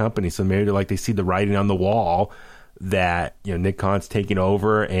sell a company. So maybe they see the writing on the wall that, Nick Khan's taking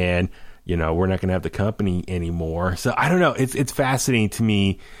over and, we're not going to have the company anymore. So I don't know. It's fascinating to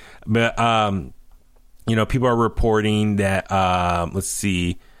me. But, people are reporting that, let's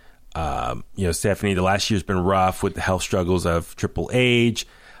see, Stephanie, the last year's been rough with the health struggles of Triple H.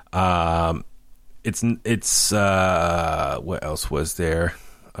 It's what else was there?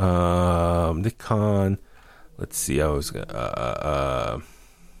 Nick Khan, let's see, it's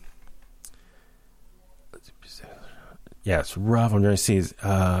rough. I'm trying to see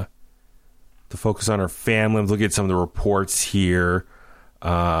to focus on her family. I'm looking at some of the reports here.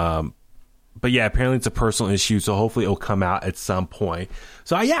 But apparently it's a personal issue, so hopefully it'll come out at some point.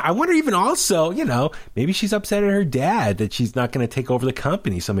 So I wonder even also, maybe she's upset at her dad that she's not going to take over the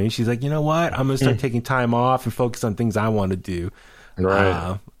company. So maybe she's like, you know what, I'm going to start taking time off and focus on things I want to do.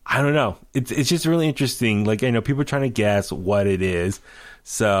 Right. I don't know. It's just really interesting. Like, people are trying to guess what it is.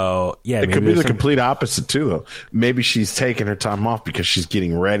 So, it could be the complete opposite, too, though. Maybe she's taking her time off because she's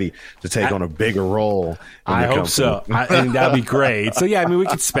getting ready to take on a bigger role. I hope so. And that'd be great. So, we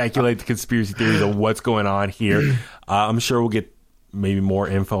could speculate the conspiracy theories of what's going on here. I'm sure we'll get maybe more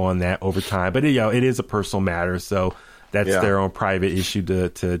info on that over time. But, it is a personal matter. So, that's their own private issue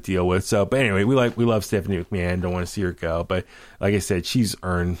to deal with. So, but anyway, we love Stephanie McMahon. Don't want to see her go. But like I said, she's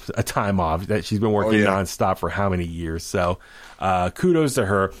earned a time off. That she's been working nonstop for how many years? So, kudos to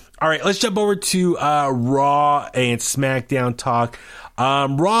her. All right, let's jump over to Raw and SmackDown talk.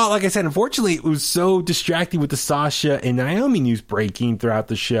 Raw, like I said, unfortunately, it was so distracting with the Sasha and Naomi news breaking throughout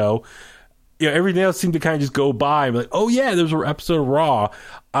the show. Everything else seemed to kind of just go by. I'm like, oh yeah, there's an episode of Raw.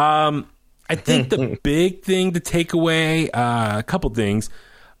 I think the big thing to take away, a couple things.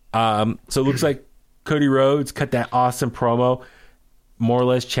 So it looks like Cody Rhodes cut that awesome promo, more or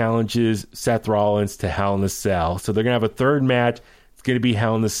less challenges Seth Rollins to Hell in a Cell. So they're going to have a third match. It's going to be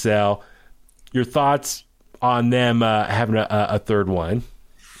Hell in a Cell. Your thoughts on them having a third one?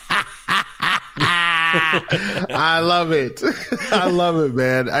 I love it. I love it,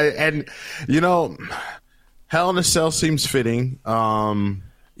 man. Hell in a Cell seems fitting.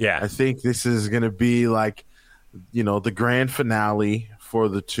 Yeah. I think this is going to be like, the grand finale for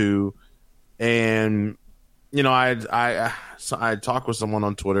the two. And, I talked with someone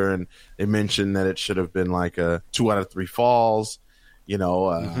on Twitter and they mentioned that it should have been like a 2 out of 3 falls,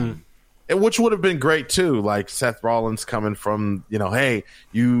 which would have been great too. Like Seth Rollins coming from, hey,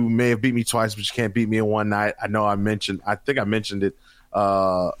 you may have beat me twice, but you can't beat me in one night. I know I think I mentioned it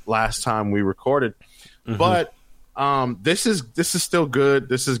last time we recorded, but this is still good.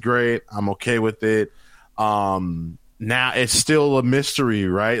 This is great. I'm okay with it. Now it's still a mystery,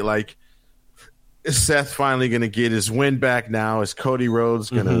 right? Like, is Seth finally going to get his win back now? Is Cody Rhodes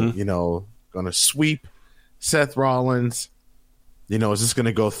going to, going to sweep Seth Rollins? Is this going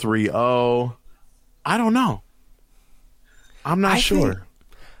to go 3-0? I don't know. I'm not sure.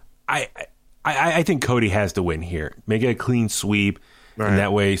 I think Cody has to win here. Make it a clean sweep. Right. And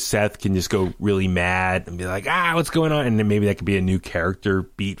that way Seth can just go really mad and be like, what's going on? And then maybe that could be a new character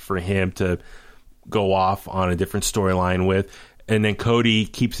beat for him to go off on a different storyline with. And then Cody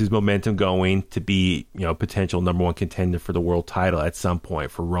keeps his momentum going to be, potential number one contender for the world title at some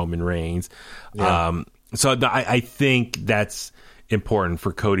point for Roman Reigns. Yeah. So I think that's important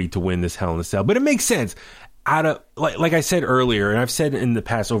for Cody to win this Hell in a Cell. But it makes sense. Out of like I said earlier, and I've said in the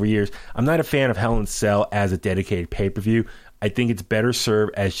past over years, I'm not a fan of Hell in a Cell as a dedicated pay-per-view. I think it's better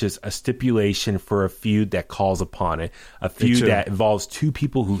served as just a stipulation for a feud that calls upon it. A feud that involves two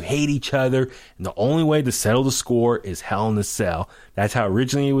people who hate each other, and the only way to settle the score is Hell in a Cell. That's how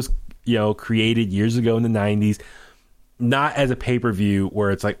originally it was, created years ago in the 90s. Not as a pay-per-view where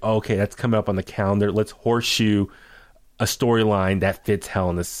it's like, okay, that's coming up on the calendar. Let's horseshoe a storyline that fits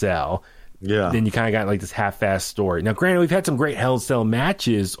Hell in a Cell. Yeah. Then you kind of got like this half-assed story. Now, granted, we've had some great Hell in a Cell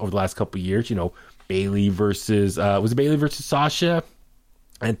matches over the last couple of years, Bayley versus was it Bayley versus Sasha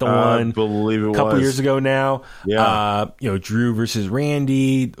at the one I believe it a couple was. years ago now. Yeah. Drew versus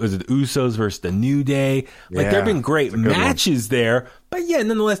Randy. Was it the Usos versus the New Day? Like there have been great matches there, but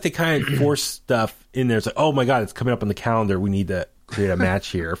nonetheless they kind of force stuff in there. It's like, oh my god, it's coming up on the calendar. We need to create a match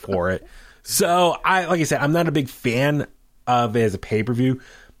here for it. So like I said, I'm not a big fan of it as a pay-per-view.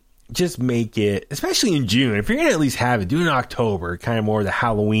 Just make it, especially in June. If you're gonna at least have it, do it in October, kind of more the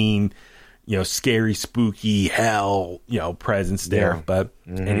Halloween, scary, spooky hell, presence there. Yeah. But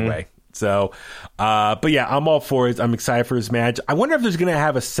anyway, so, but yeah, I'm all for it. I'm excited for this match. I wonder if there's going to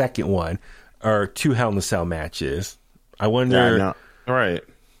have a second one or 2 Hell in a Cell matches. I wonder. Yeah, no. All right.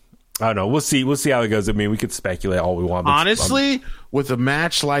 I don't know. We'll see. We'll see how it goes. I mean, we could speculate all we want. But honestly, with a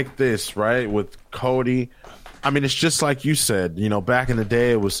match like this, right, with Cody, I mean, it's just like you said, back in the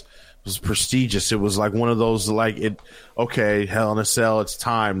day, it was prestigious. It was like one of those okay, Hell in a Cell, it's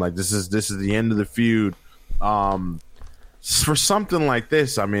time. Like this is the end of the feud. For something like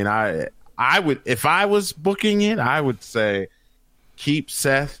this, I mean, I would, if I was booking it, I would say keep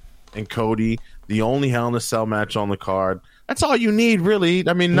Seth and Cody, the only Hell in a Cell match on the card. That's all you need, really.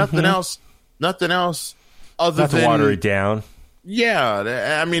 I mean, nothing else other than to water it down.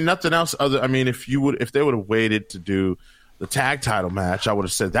 Yeah, I mean, nothing else other. I mean, if they would have waited to do the tag title match, I would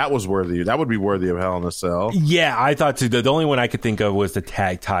have said that was worthy. That would be worthy of Hell in a Cell. Yeah, I thought too. The only one I could think of was the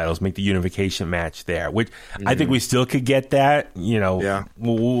tag titles, make the unification match there, which I think we still could get that. Yeah.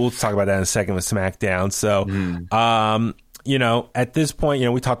 We'll talk about that in a second with SmackDown. So, at this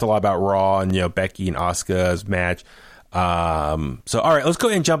point, we talked a lot about Raw and Becky and Asuka's match. So, all right, let's go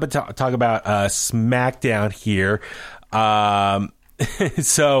ahead and jump and talk about SmackDown here.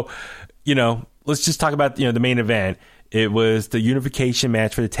 So, let's just talk about the main event. It was the unification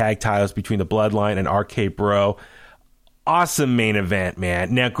match for the tag titles between the Bloodline and RK Bro. Awesome main event,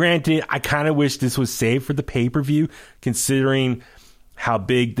 man. Now, granted, I kind of wish this was saved for the pay-per-view, considering how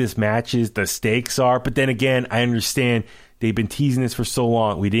big this match is, the stakes are. But then again, I understand they've been teasing this for so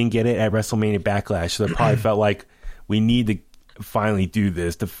long. We didn't get it at WrestleMania Backlash, so they probably felt like we need to finally do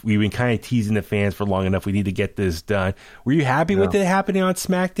this. We've been kind of teasing the fans for long enough. We need to get this done. Were you happy with it happening on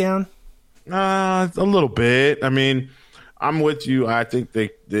SmackDown? A little bit. I mean, I'm with you. I think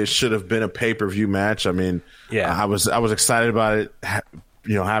there should have been a pay-per-view match. I mean, I was excited about it,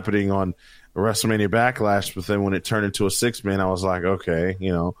 happening on WrestleMania Backlash, but then when it turned into a 6-man, I was like, okay,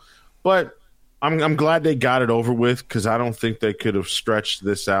 But I'm glad they got it over with, because I don't think they could have stretched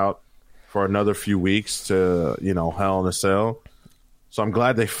this out for another few weeks to Hell in a Cell. So I'm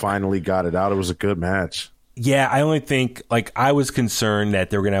glad they finally got it out. It was a good match. Yeah, I only think, I was concerned that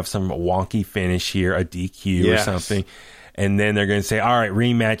they were going to have some wonky finish here, a DQ or something, and then they're going to say, all right,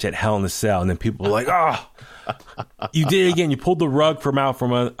 rematch at Hell in a Cell, and then people were like, oh, you did it again. You pulled the rug from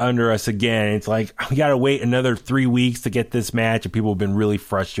under us again. It's like, we got to wait another 3 weeks to get this match, and people have been really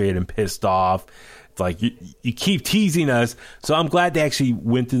frustrated and pissed off. It's like, you keep teasing us. So I'm glad they actually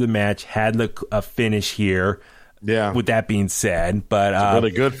went through the match, had a finish here. Yeah. With that being said, but it's a really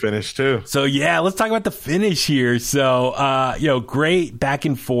good finish too. So let's talk about the finish here. So great back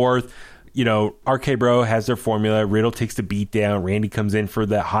and forth. RK Bro has their formula. Riddle takes the beat down. Randy comes in for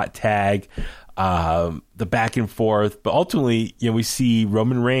the hot tag. The back and forth, but ultimately, we see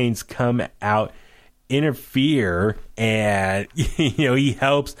Roman Reigns come out, interfere, and he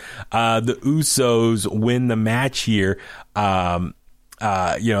helps the Usos win the match here.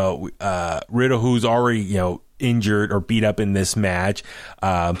 Riddle, who's already injured or beat up in this match.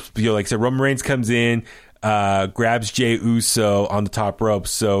 Like I said, Roman Reigns comes in, grabs Jey Uso on the top rope.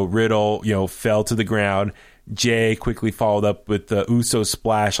 So Riddle, fell to the ground. Jey quickly followed up with the Uso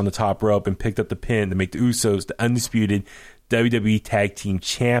splash on the top rope and picked up the pin to make the Usos the undisputed WWE Tag Team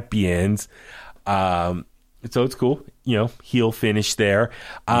Champions. So it's cool, heel finish there.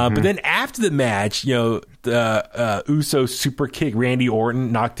 But then after the match, the Uso super kick Randy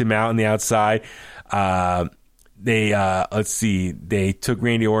Orton, knocked him out on the outside. They took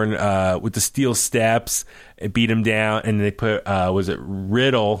Randy Orton with the steel steps and beat him down, and they put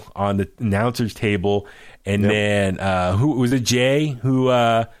Riddle on the announcer's table, and then who was it? Jey who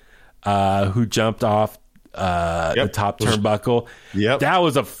jumped off the top turnbuckle. That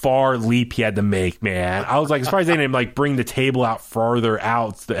was a far leap he had to make, man. I was like, as far as they didn't bring the table out farther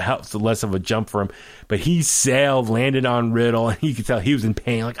out, so that helps less of a jump for him. But he sailed, landed on Riddle, and you could tell he was in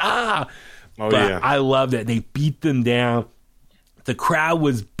pain. I love that they beat them down. The crowd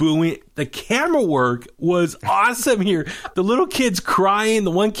was booing. The camera work was awesome here. The little kid's crying. The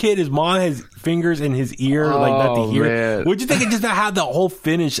one kid, his mom has fingers in his ear, not to hear. Man. What'd you think of just how the whole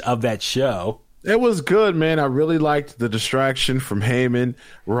finish of that show? It was good, man. I really liked the distraction from Heyman,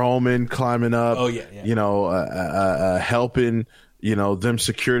 Roman climbing up. Oh yeah. Helping them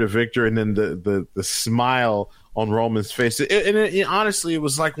secure the victory, and then the smile on Roman's face. Honestly, it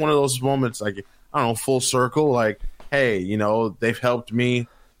was like one of those moments, full circle. Hey, they've helped me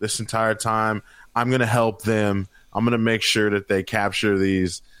this entire time. I'm going to help them. I'm going to make sure that they capture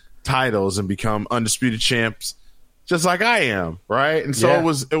these titles and become undisputed champs, just like I am, right? And so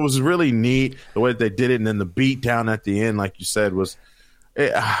it was really neat the way that they did it, and then the beat down at the end, like you said, was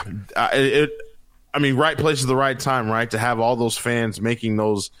right place at the right time, right? To have all those fans making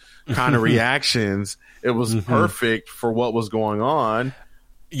those kind of reactions, it was perfect for what was going on.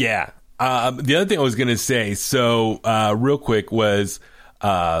 Yeah. The other thing I was going to say, real quick, was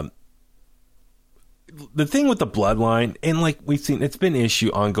the thing with the bloodline, and we've seen, it's been an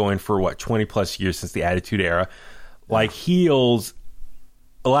issue ongoing for 20 plus years since the Attitude Era. Heels,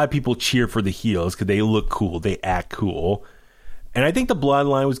 a lot of people cheer for the heels because they look cool, they act cool. And I think the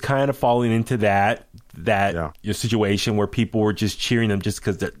bloodline was kind of falling into that situation where people were just cheering them just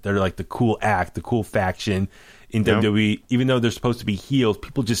because they're like the cool act, the cool faction in WWE. Even though they're supposed to be heels,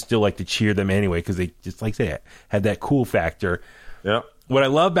 people just still like to cheer them anyway because they just, like I said, had that cool factor. Yeah. What I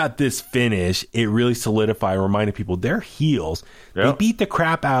love about this finish, it really solidified and reminded people they're heels. Yep. They beat the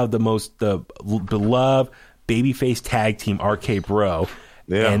crap out of the most beloved babyface tag team, RK Bro.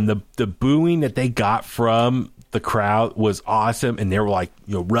 Yeah. And the booing that they got from the crowd was awesome, and they were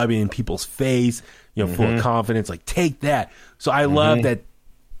rubbing in people's face, full of confidence, take that. So I love that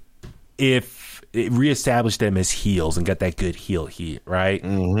if it reestablished them as heels and got that good heel heat, right?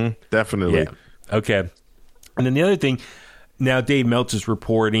 Definitely. Yeah. Okay. And then the other thing, now Dave Meltzer's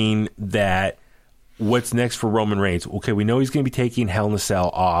reporting that what's next for Roman Reigns. Okay, we know he's going to be taking Hell in a Cell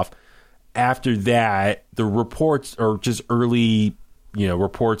off. After that, the reports are just early,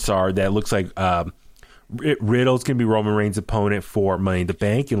 reports are that it looks like Riddle's going to be Roman Reigns' opponent for Money in the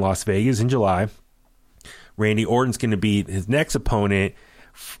Bank in Las Vegas in July. Randy Orton's going to be his next opponent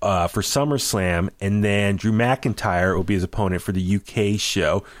for SummerSlam, and then Drew McIntyre will be his opponent for the UK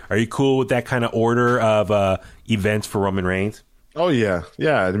show. Are you cool with that kind of order of events for Roman Reigns? Oh yeah,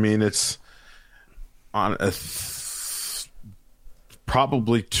 yeah. I mean, it's on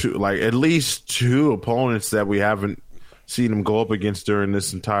probably at least two opponents that we haven't seen him go up against during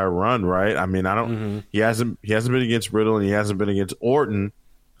this entire run, right? I mean, I don't. He hasn't been against Riddle, and he hasn't been against Orton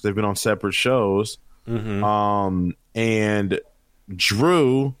because they've been on separate shows. And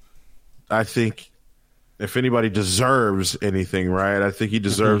Drew, I think, if anybody deserves anything, right? I think he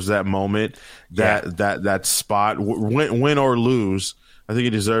deserves that moment, that spot, win or lose. I think he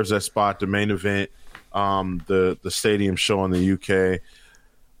deserves that spot, the main event, the stadium show in the UK.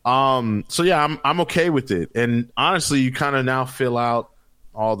 So yeah, I'm okay with it. And honestly, you kind of now fill out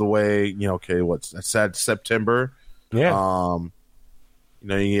all the way, okay, that's September. Yeah.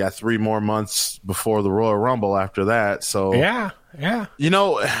 You got 3 more months before the Royal Rumble after that. So yeah.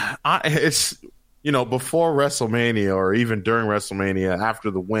 It's before WrestleMania or even during WrestleMania after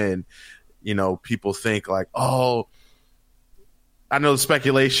the win, people think like, oh, I know the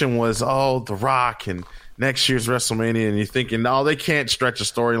speculation was, The Rock and next year's WrestleMania, and you're thinking, no, they can't stretch a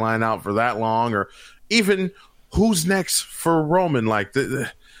storyline out for that long, or even who's next for Roman? Like,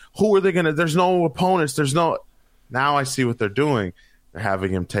 who are they going to? There's no opponents. Now I see what they're doing. They're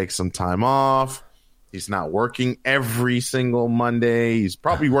having him take some time off. He's not working every single Monday. He's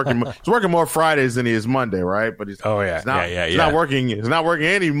probably working. He's working more Fridays than he is Monday, right? But he's not working. He's not working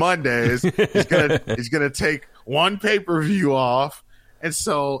any Mondays. He's gonna take one pay-per-view off, and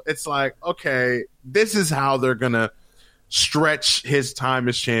so it's like, okay, this is how they're gonna stretch his time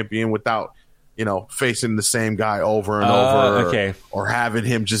as champion without, facing the same guy over and over, or having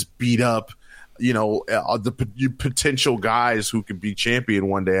him just beat up, the potential guys who could be champion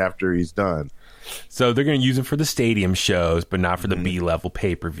one day after he's done. So they're going to use him for the stadium shows, but not for the B-level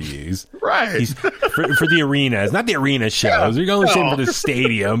pay-per-views. Right. For the arenas, not the arena shows. They're going to use him for the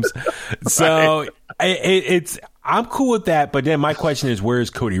stadiums. So I'm cool with that, but then my question is, where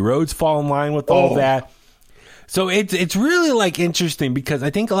does Cody Rhodes fall in line with all that? So it's really like interesting because I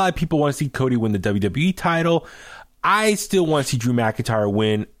think a lot of people want to see Cody win the WWE title. I still want to see Drew McIntyre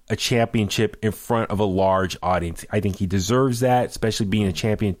win a championship in front of a large audience. I think he deserves that, especially being a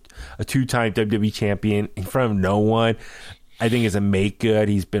champion, a 2-time WWE champion in front of no one. I think is a make good.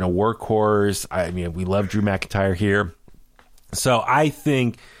 He's been a workhorse. I mean, we love Drew McIntyre here. So I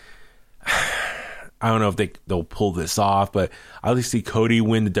think, I don't know if they'll pull this off, but I'll just see Cody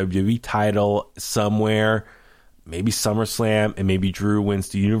win the WWE title somewhere. Maybe SummerSlam, and maybe Drew wins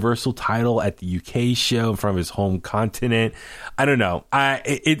the Universal title at the UK show in front of his home continent. I don't know.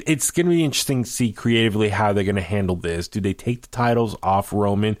 It's going to be interesting to see creatively how they're going to handle this. Do they take the titles off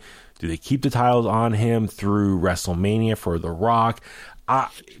Roman? Do they keep the titles on him through WrestleMania for The Rock?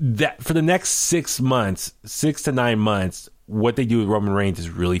 That for the next 6 to 9 months, what they do with Roman Reigns is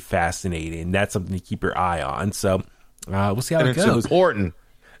really fascinating. That's something to keep your eye on. So we'll see how it goes. It's important.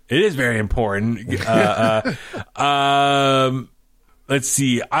 It is very important. Let's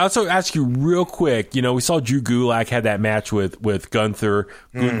see. I also ask you real quick. We saw Drew Gulak had that match with Gunther.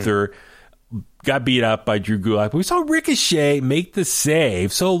 Gunther got beat up by Drew Gulak, but we saw Ricochet make the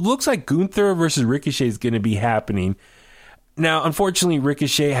save. So it looks like Gunther versus Ricochet is going to be happening. Now, unfortunately,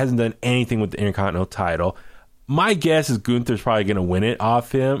 Ricochet hasn't done anything with the Intercontinental title. My guess is Gunther's probably going to win it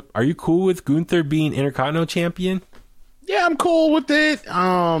off him. Are you cool with Gunther being Intercontinental champion? Yeah, I'm cool with it.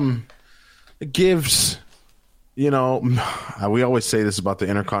 It gives, we always say this about the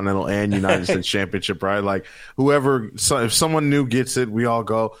Intercontinental and United States Championship, right? Like if someone new gets it, we all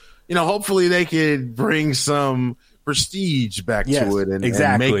go, hopefully they could bring some prestige back to it and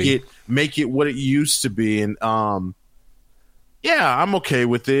make it what it used to be. And yeah, I'm okay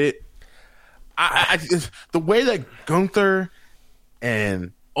with it. I the way that Gunther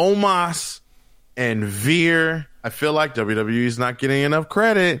and Omos and Veer, I feel like WWE is not getting enough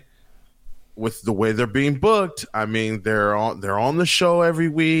credit with the way they're being booked. I mean, they're on the show every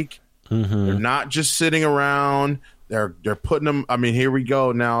week. Mm-hmm. They're not just sitting around. They're putting them. I mean, here we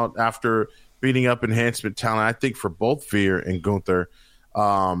go now after beating up enhancement talent. I think for both Veer and Gunther,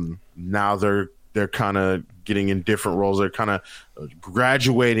 now they're kind of getting in different roles. They're kind of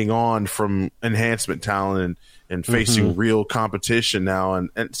graduating on from enhancement talent and facing real competition now.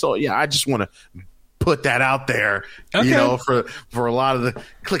 And so, yeah, I just want to put that out there, for a lot of the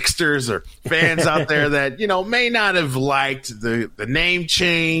clicksters or fans out there that, may not have liked the name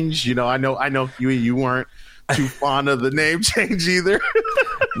change. I know you weren't too fond of the name change either.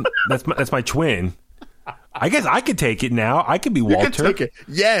 That's my twin. I guess I could take it now. I could be Walter. You can take it.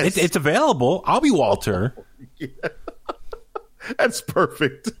 Yes. It's available. I'll be Walter. Yeah. That's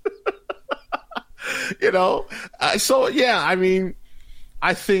perfect. So, yeah, I mean,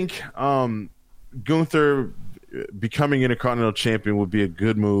 I think Gunther becoming Intercontinental Champion would be a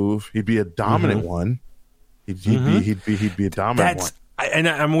good move. He'd be a dominant one. He'd be a dominant one.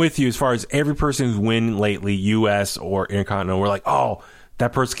 I'm with you as far as every person who's win lately, U.S. or Intercontinental. We're like, oh,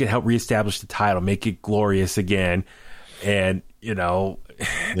 that person can help reestablish the title, make it glorious again. And, even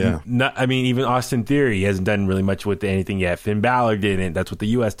Austin Theory hasn't done really much with anything yet. Finn Balor didn't. That's with the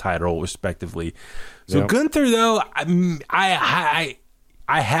U.S. title, respectively. So Gunther, though, I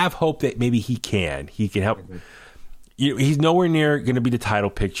have hope that maybe he can help. He's nowhere near going to be the title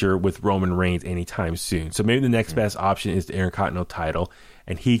picture with Roman Reigns anytime soon. So maybe the next best option is the Intercontinental title,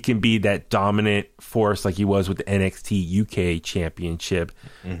 and he can be that dominant force like he was with the NXT UK Championship,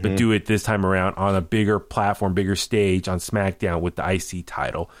 but do it this time around on a bigger platform, bigger stage on SmackDown with the IC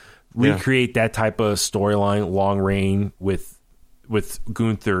title. Recreate that type of storyline, long reign with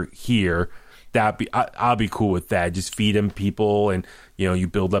Gunther here. I'll be cool with that. Just feed him people, and you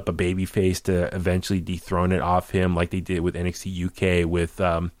build up a baby face to eventually dethrone it off him, like they did with NXT UK with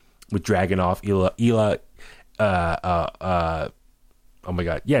Dragunov, oh my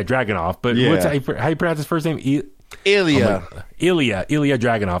god, yeah, Dragunov. But what's how you pronounce his first name? Ilya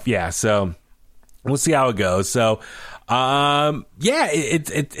Dragunov. Yeah. So we'll see how it goes. So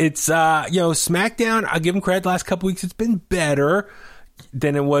it's SmackDown. I'll give him credit. The last couple weeks, it's been better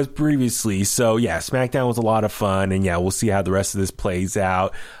than it was previously. So SmackDown was a lot of fun, and we'll see how the rest of this plays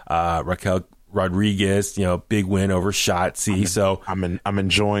out. Raquel Rodriguez, big win over Shotzi. So I'm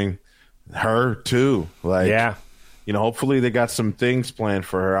enjoying her too. Hopefully they got some things planned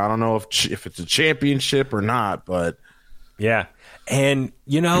for her. I don't know if it's a championship or not, but and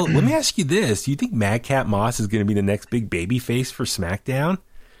let me ask you this: do you think Madcap Moss is going to be the next big baby face for SmackDown?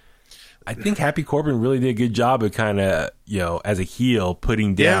 I think Happy Corbin really did a good job of kind of, as a heel,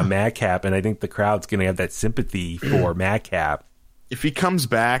 putting down Madcap, and I think the crowd's going to have that sympathy for Madcap. If he comes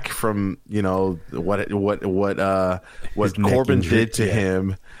back from, what Corbin did to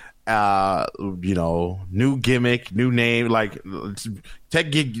him, new gimmick, new name,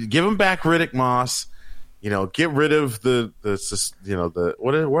 give him back Riddick Moss, get rid of the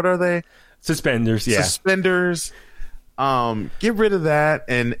what are they? Suspenders, Suspenders. Get rid of that,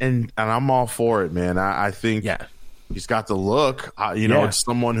 and I'm all for it, man. I think he's got the look. It's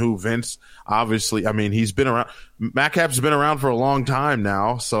someone who Vince, obviously, he's been around. Madcap's been around for a long time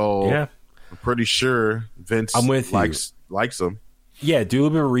now, so I'm pretty sure Vince likes him. Yeah, do a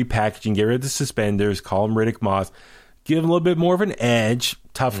little bit of repackaging, get rid of the suspenders, call him Riddick Moss, give him a little bit more of an edge,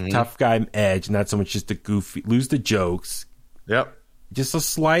 tough guy edge, not so much just the goofy, lose the jokes. Yep. Just a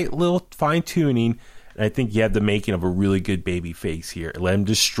slight little fine tuning. And I think you have the making of a really good baby face here. Let him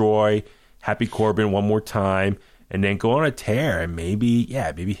destroy Happy Corbin one more time, and then go on a tear, and maybe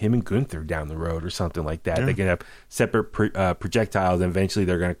him and Gunther down the road or something like that. They can have separate projectiles, and eventually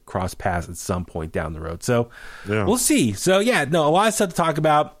they're going to cross paths at some point down the road. So we'll see. So a lot of stuff to talk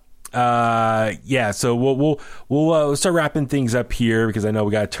about. So we'll start wrapping things up here, because I know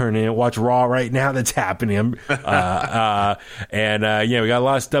we got to turn in and watch Raw right now. That's happening. We got a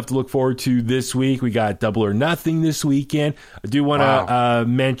lot of stuff to look forward to this week. We got Double or Nothing this weekend. I do want to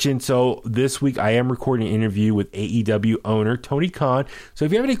mention, so this week I am recording an interview with AEW owner Tony Khan. So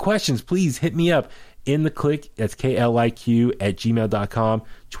if you have any questions, please hit me up in the click. That's KLIQ @gmail.com.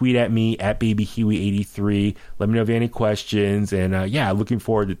 Tweet at me at BabyHuey83. Let me know if you have any questions. And looking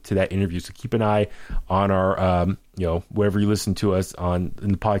forward to that interview. So keep an eye on our, wherever you listen to us in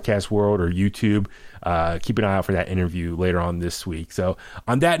the podcast world or YouTube. Keep an eye out for that interview later on this week. So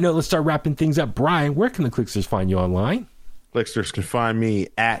on that note, let's start wrapping things up. Brian, where can the Clicksters find you online? Clicksters can find me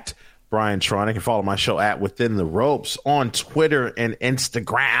at Brian Tronic, and follow my show at Within the Ropes on Twitter and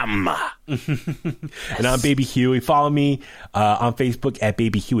Instagram. And I'm Baby Huey. Follow me on Facebook at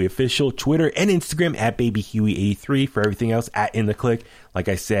Baby Huey Official, Twitter and Instagram at Baby Huey83. For everything else, at In The Click. Like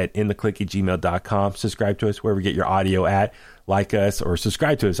I said, intheclick@gmail.com. Subscribe to us wherever you get your audio at. Like us, or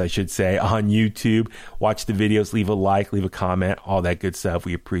subscribe to us, I should say, on YouTube. Watch the videos, leave a like, leave a comment, all that good stuff.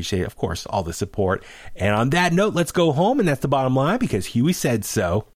 We appreciate, of course, all the support. And on that note, let's go home, and that's the bottom line, because Huey said so.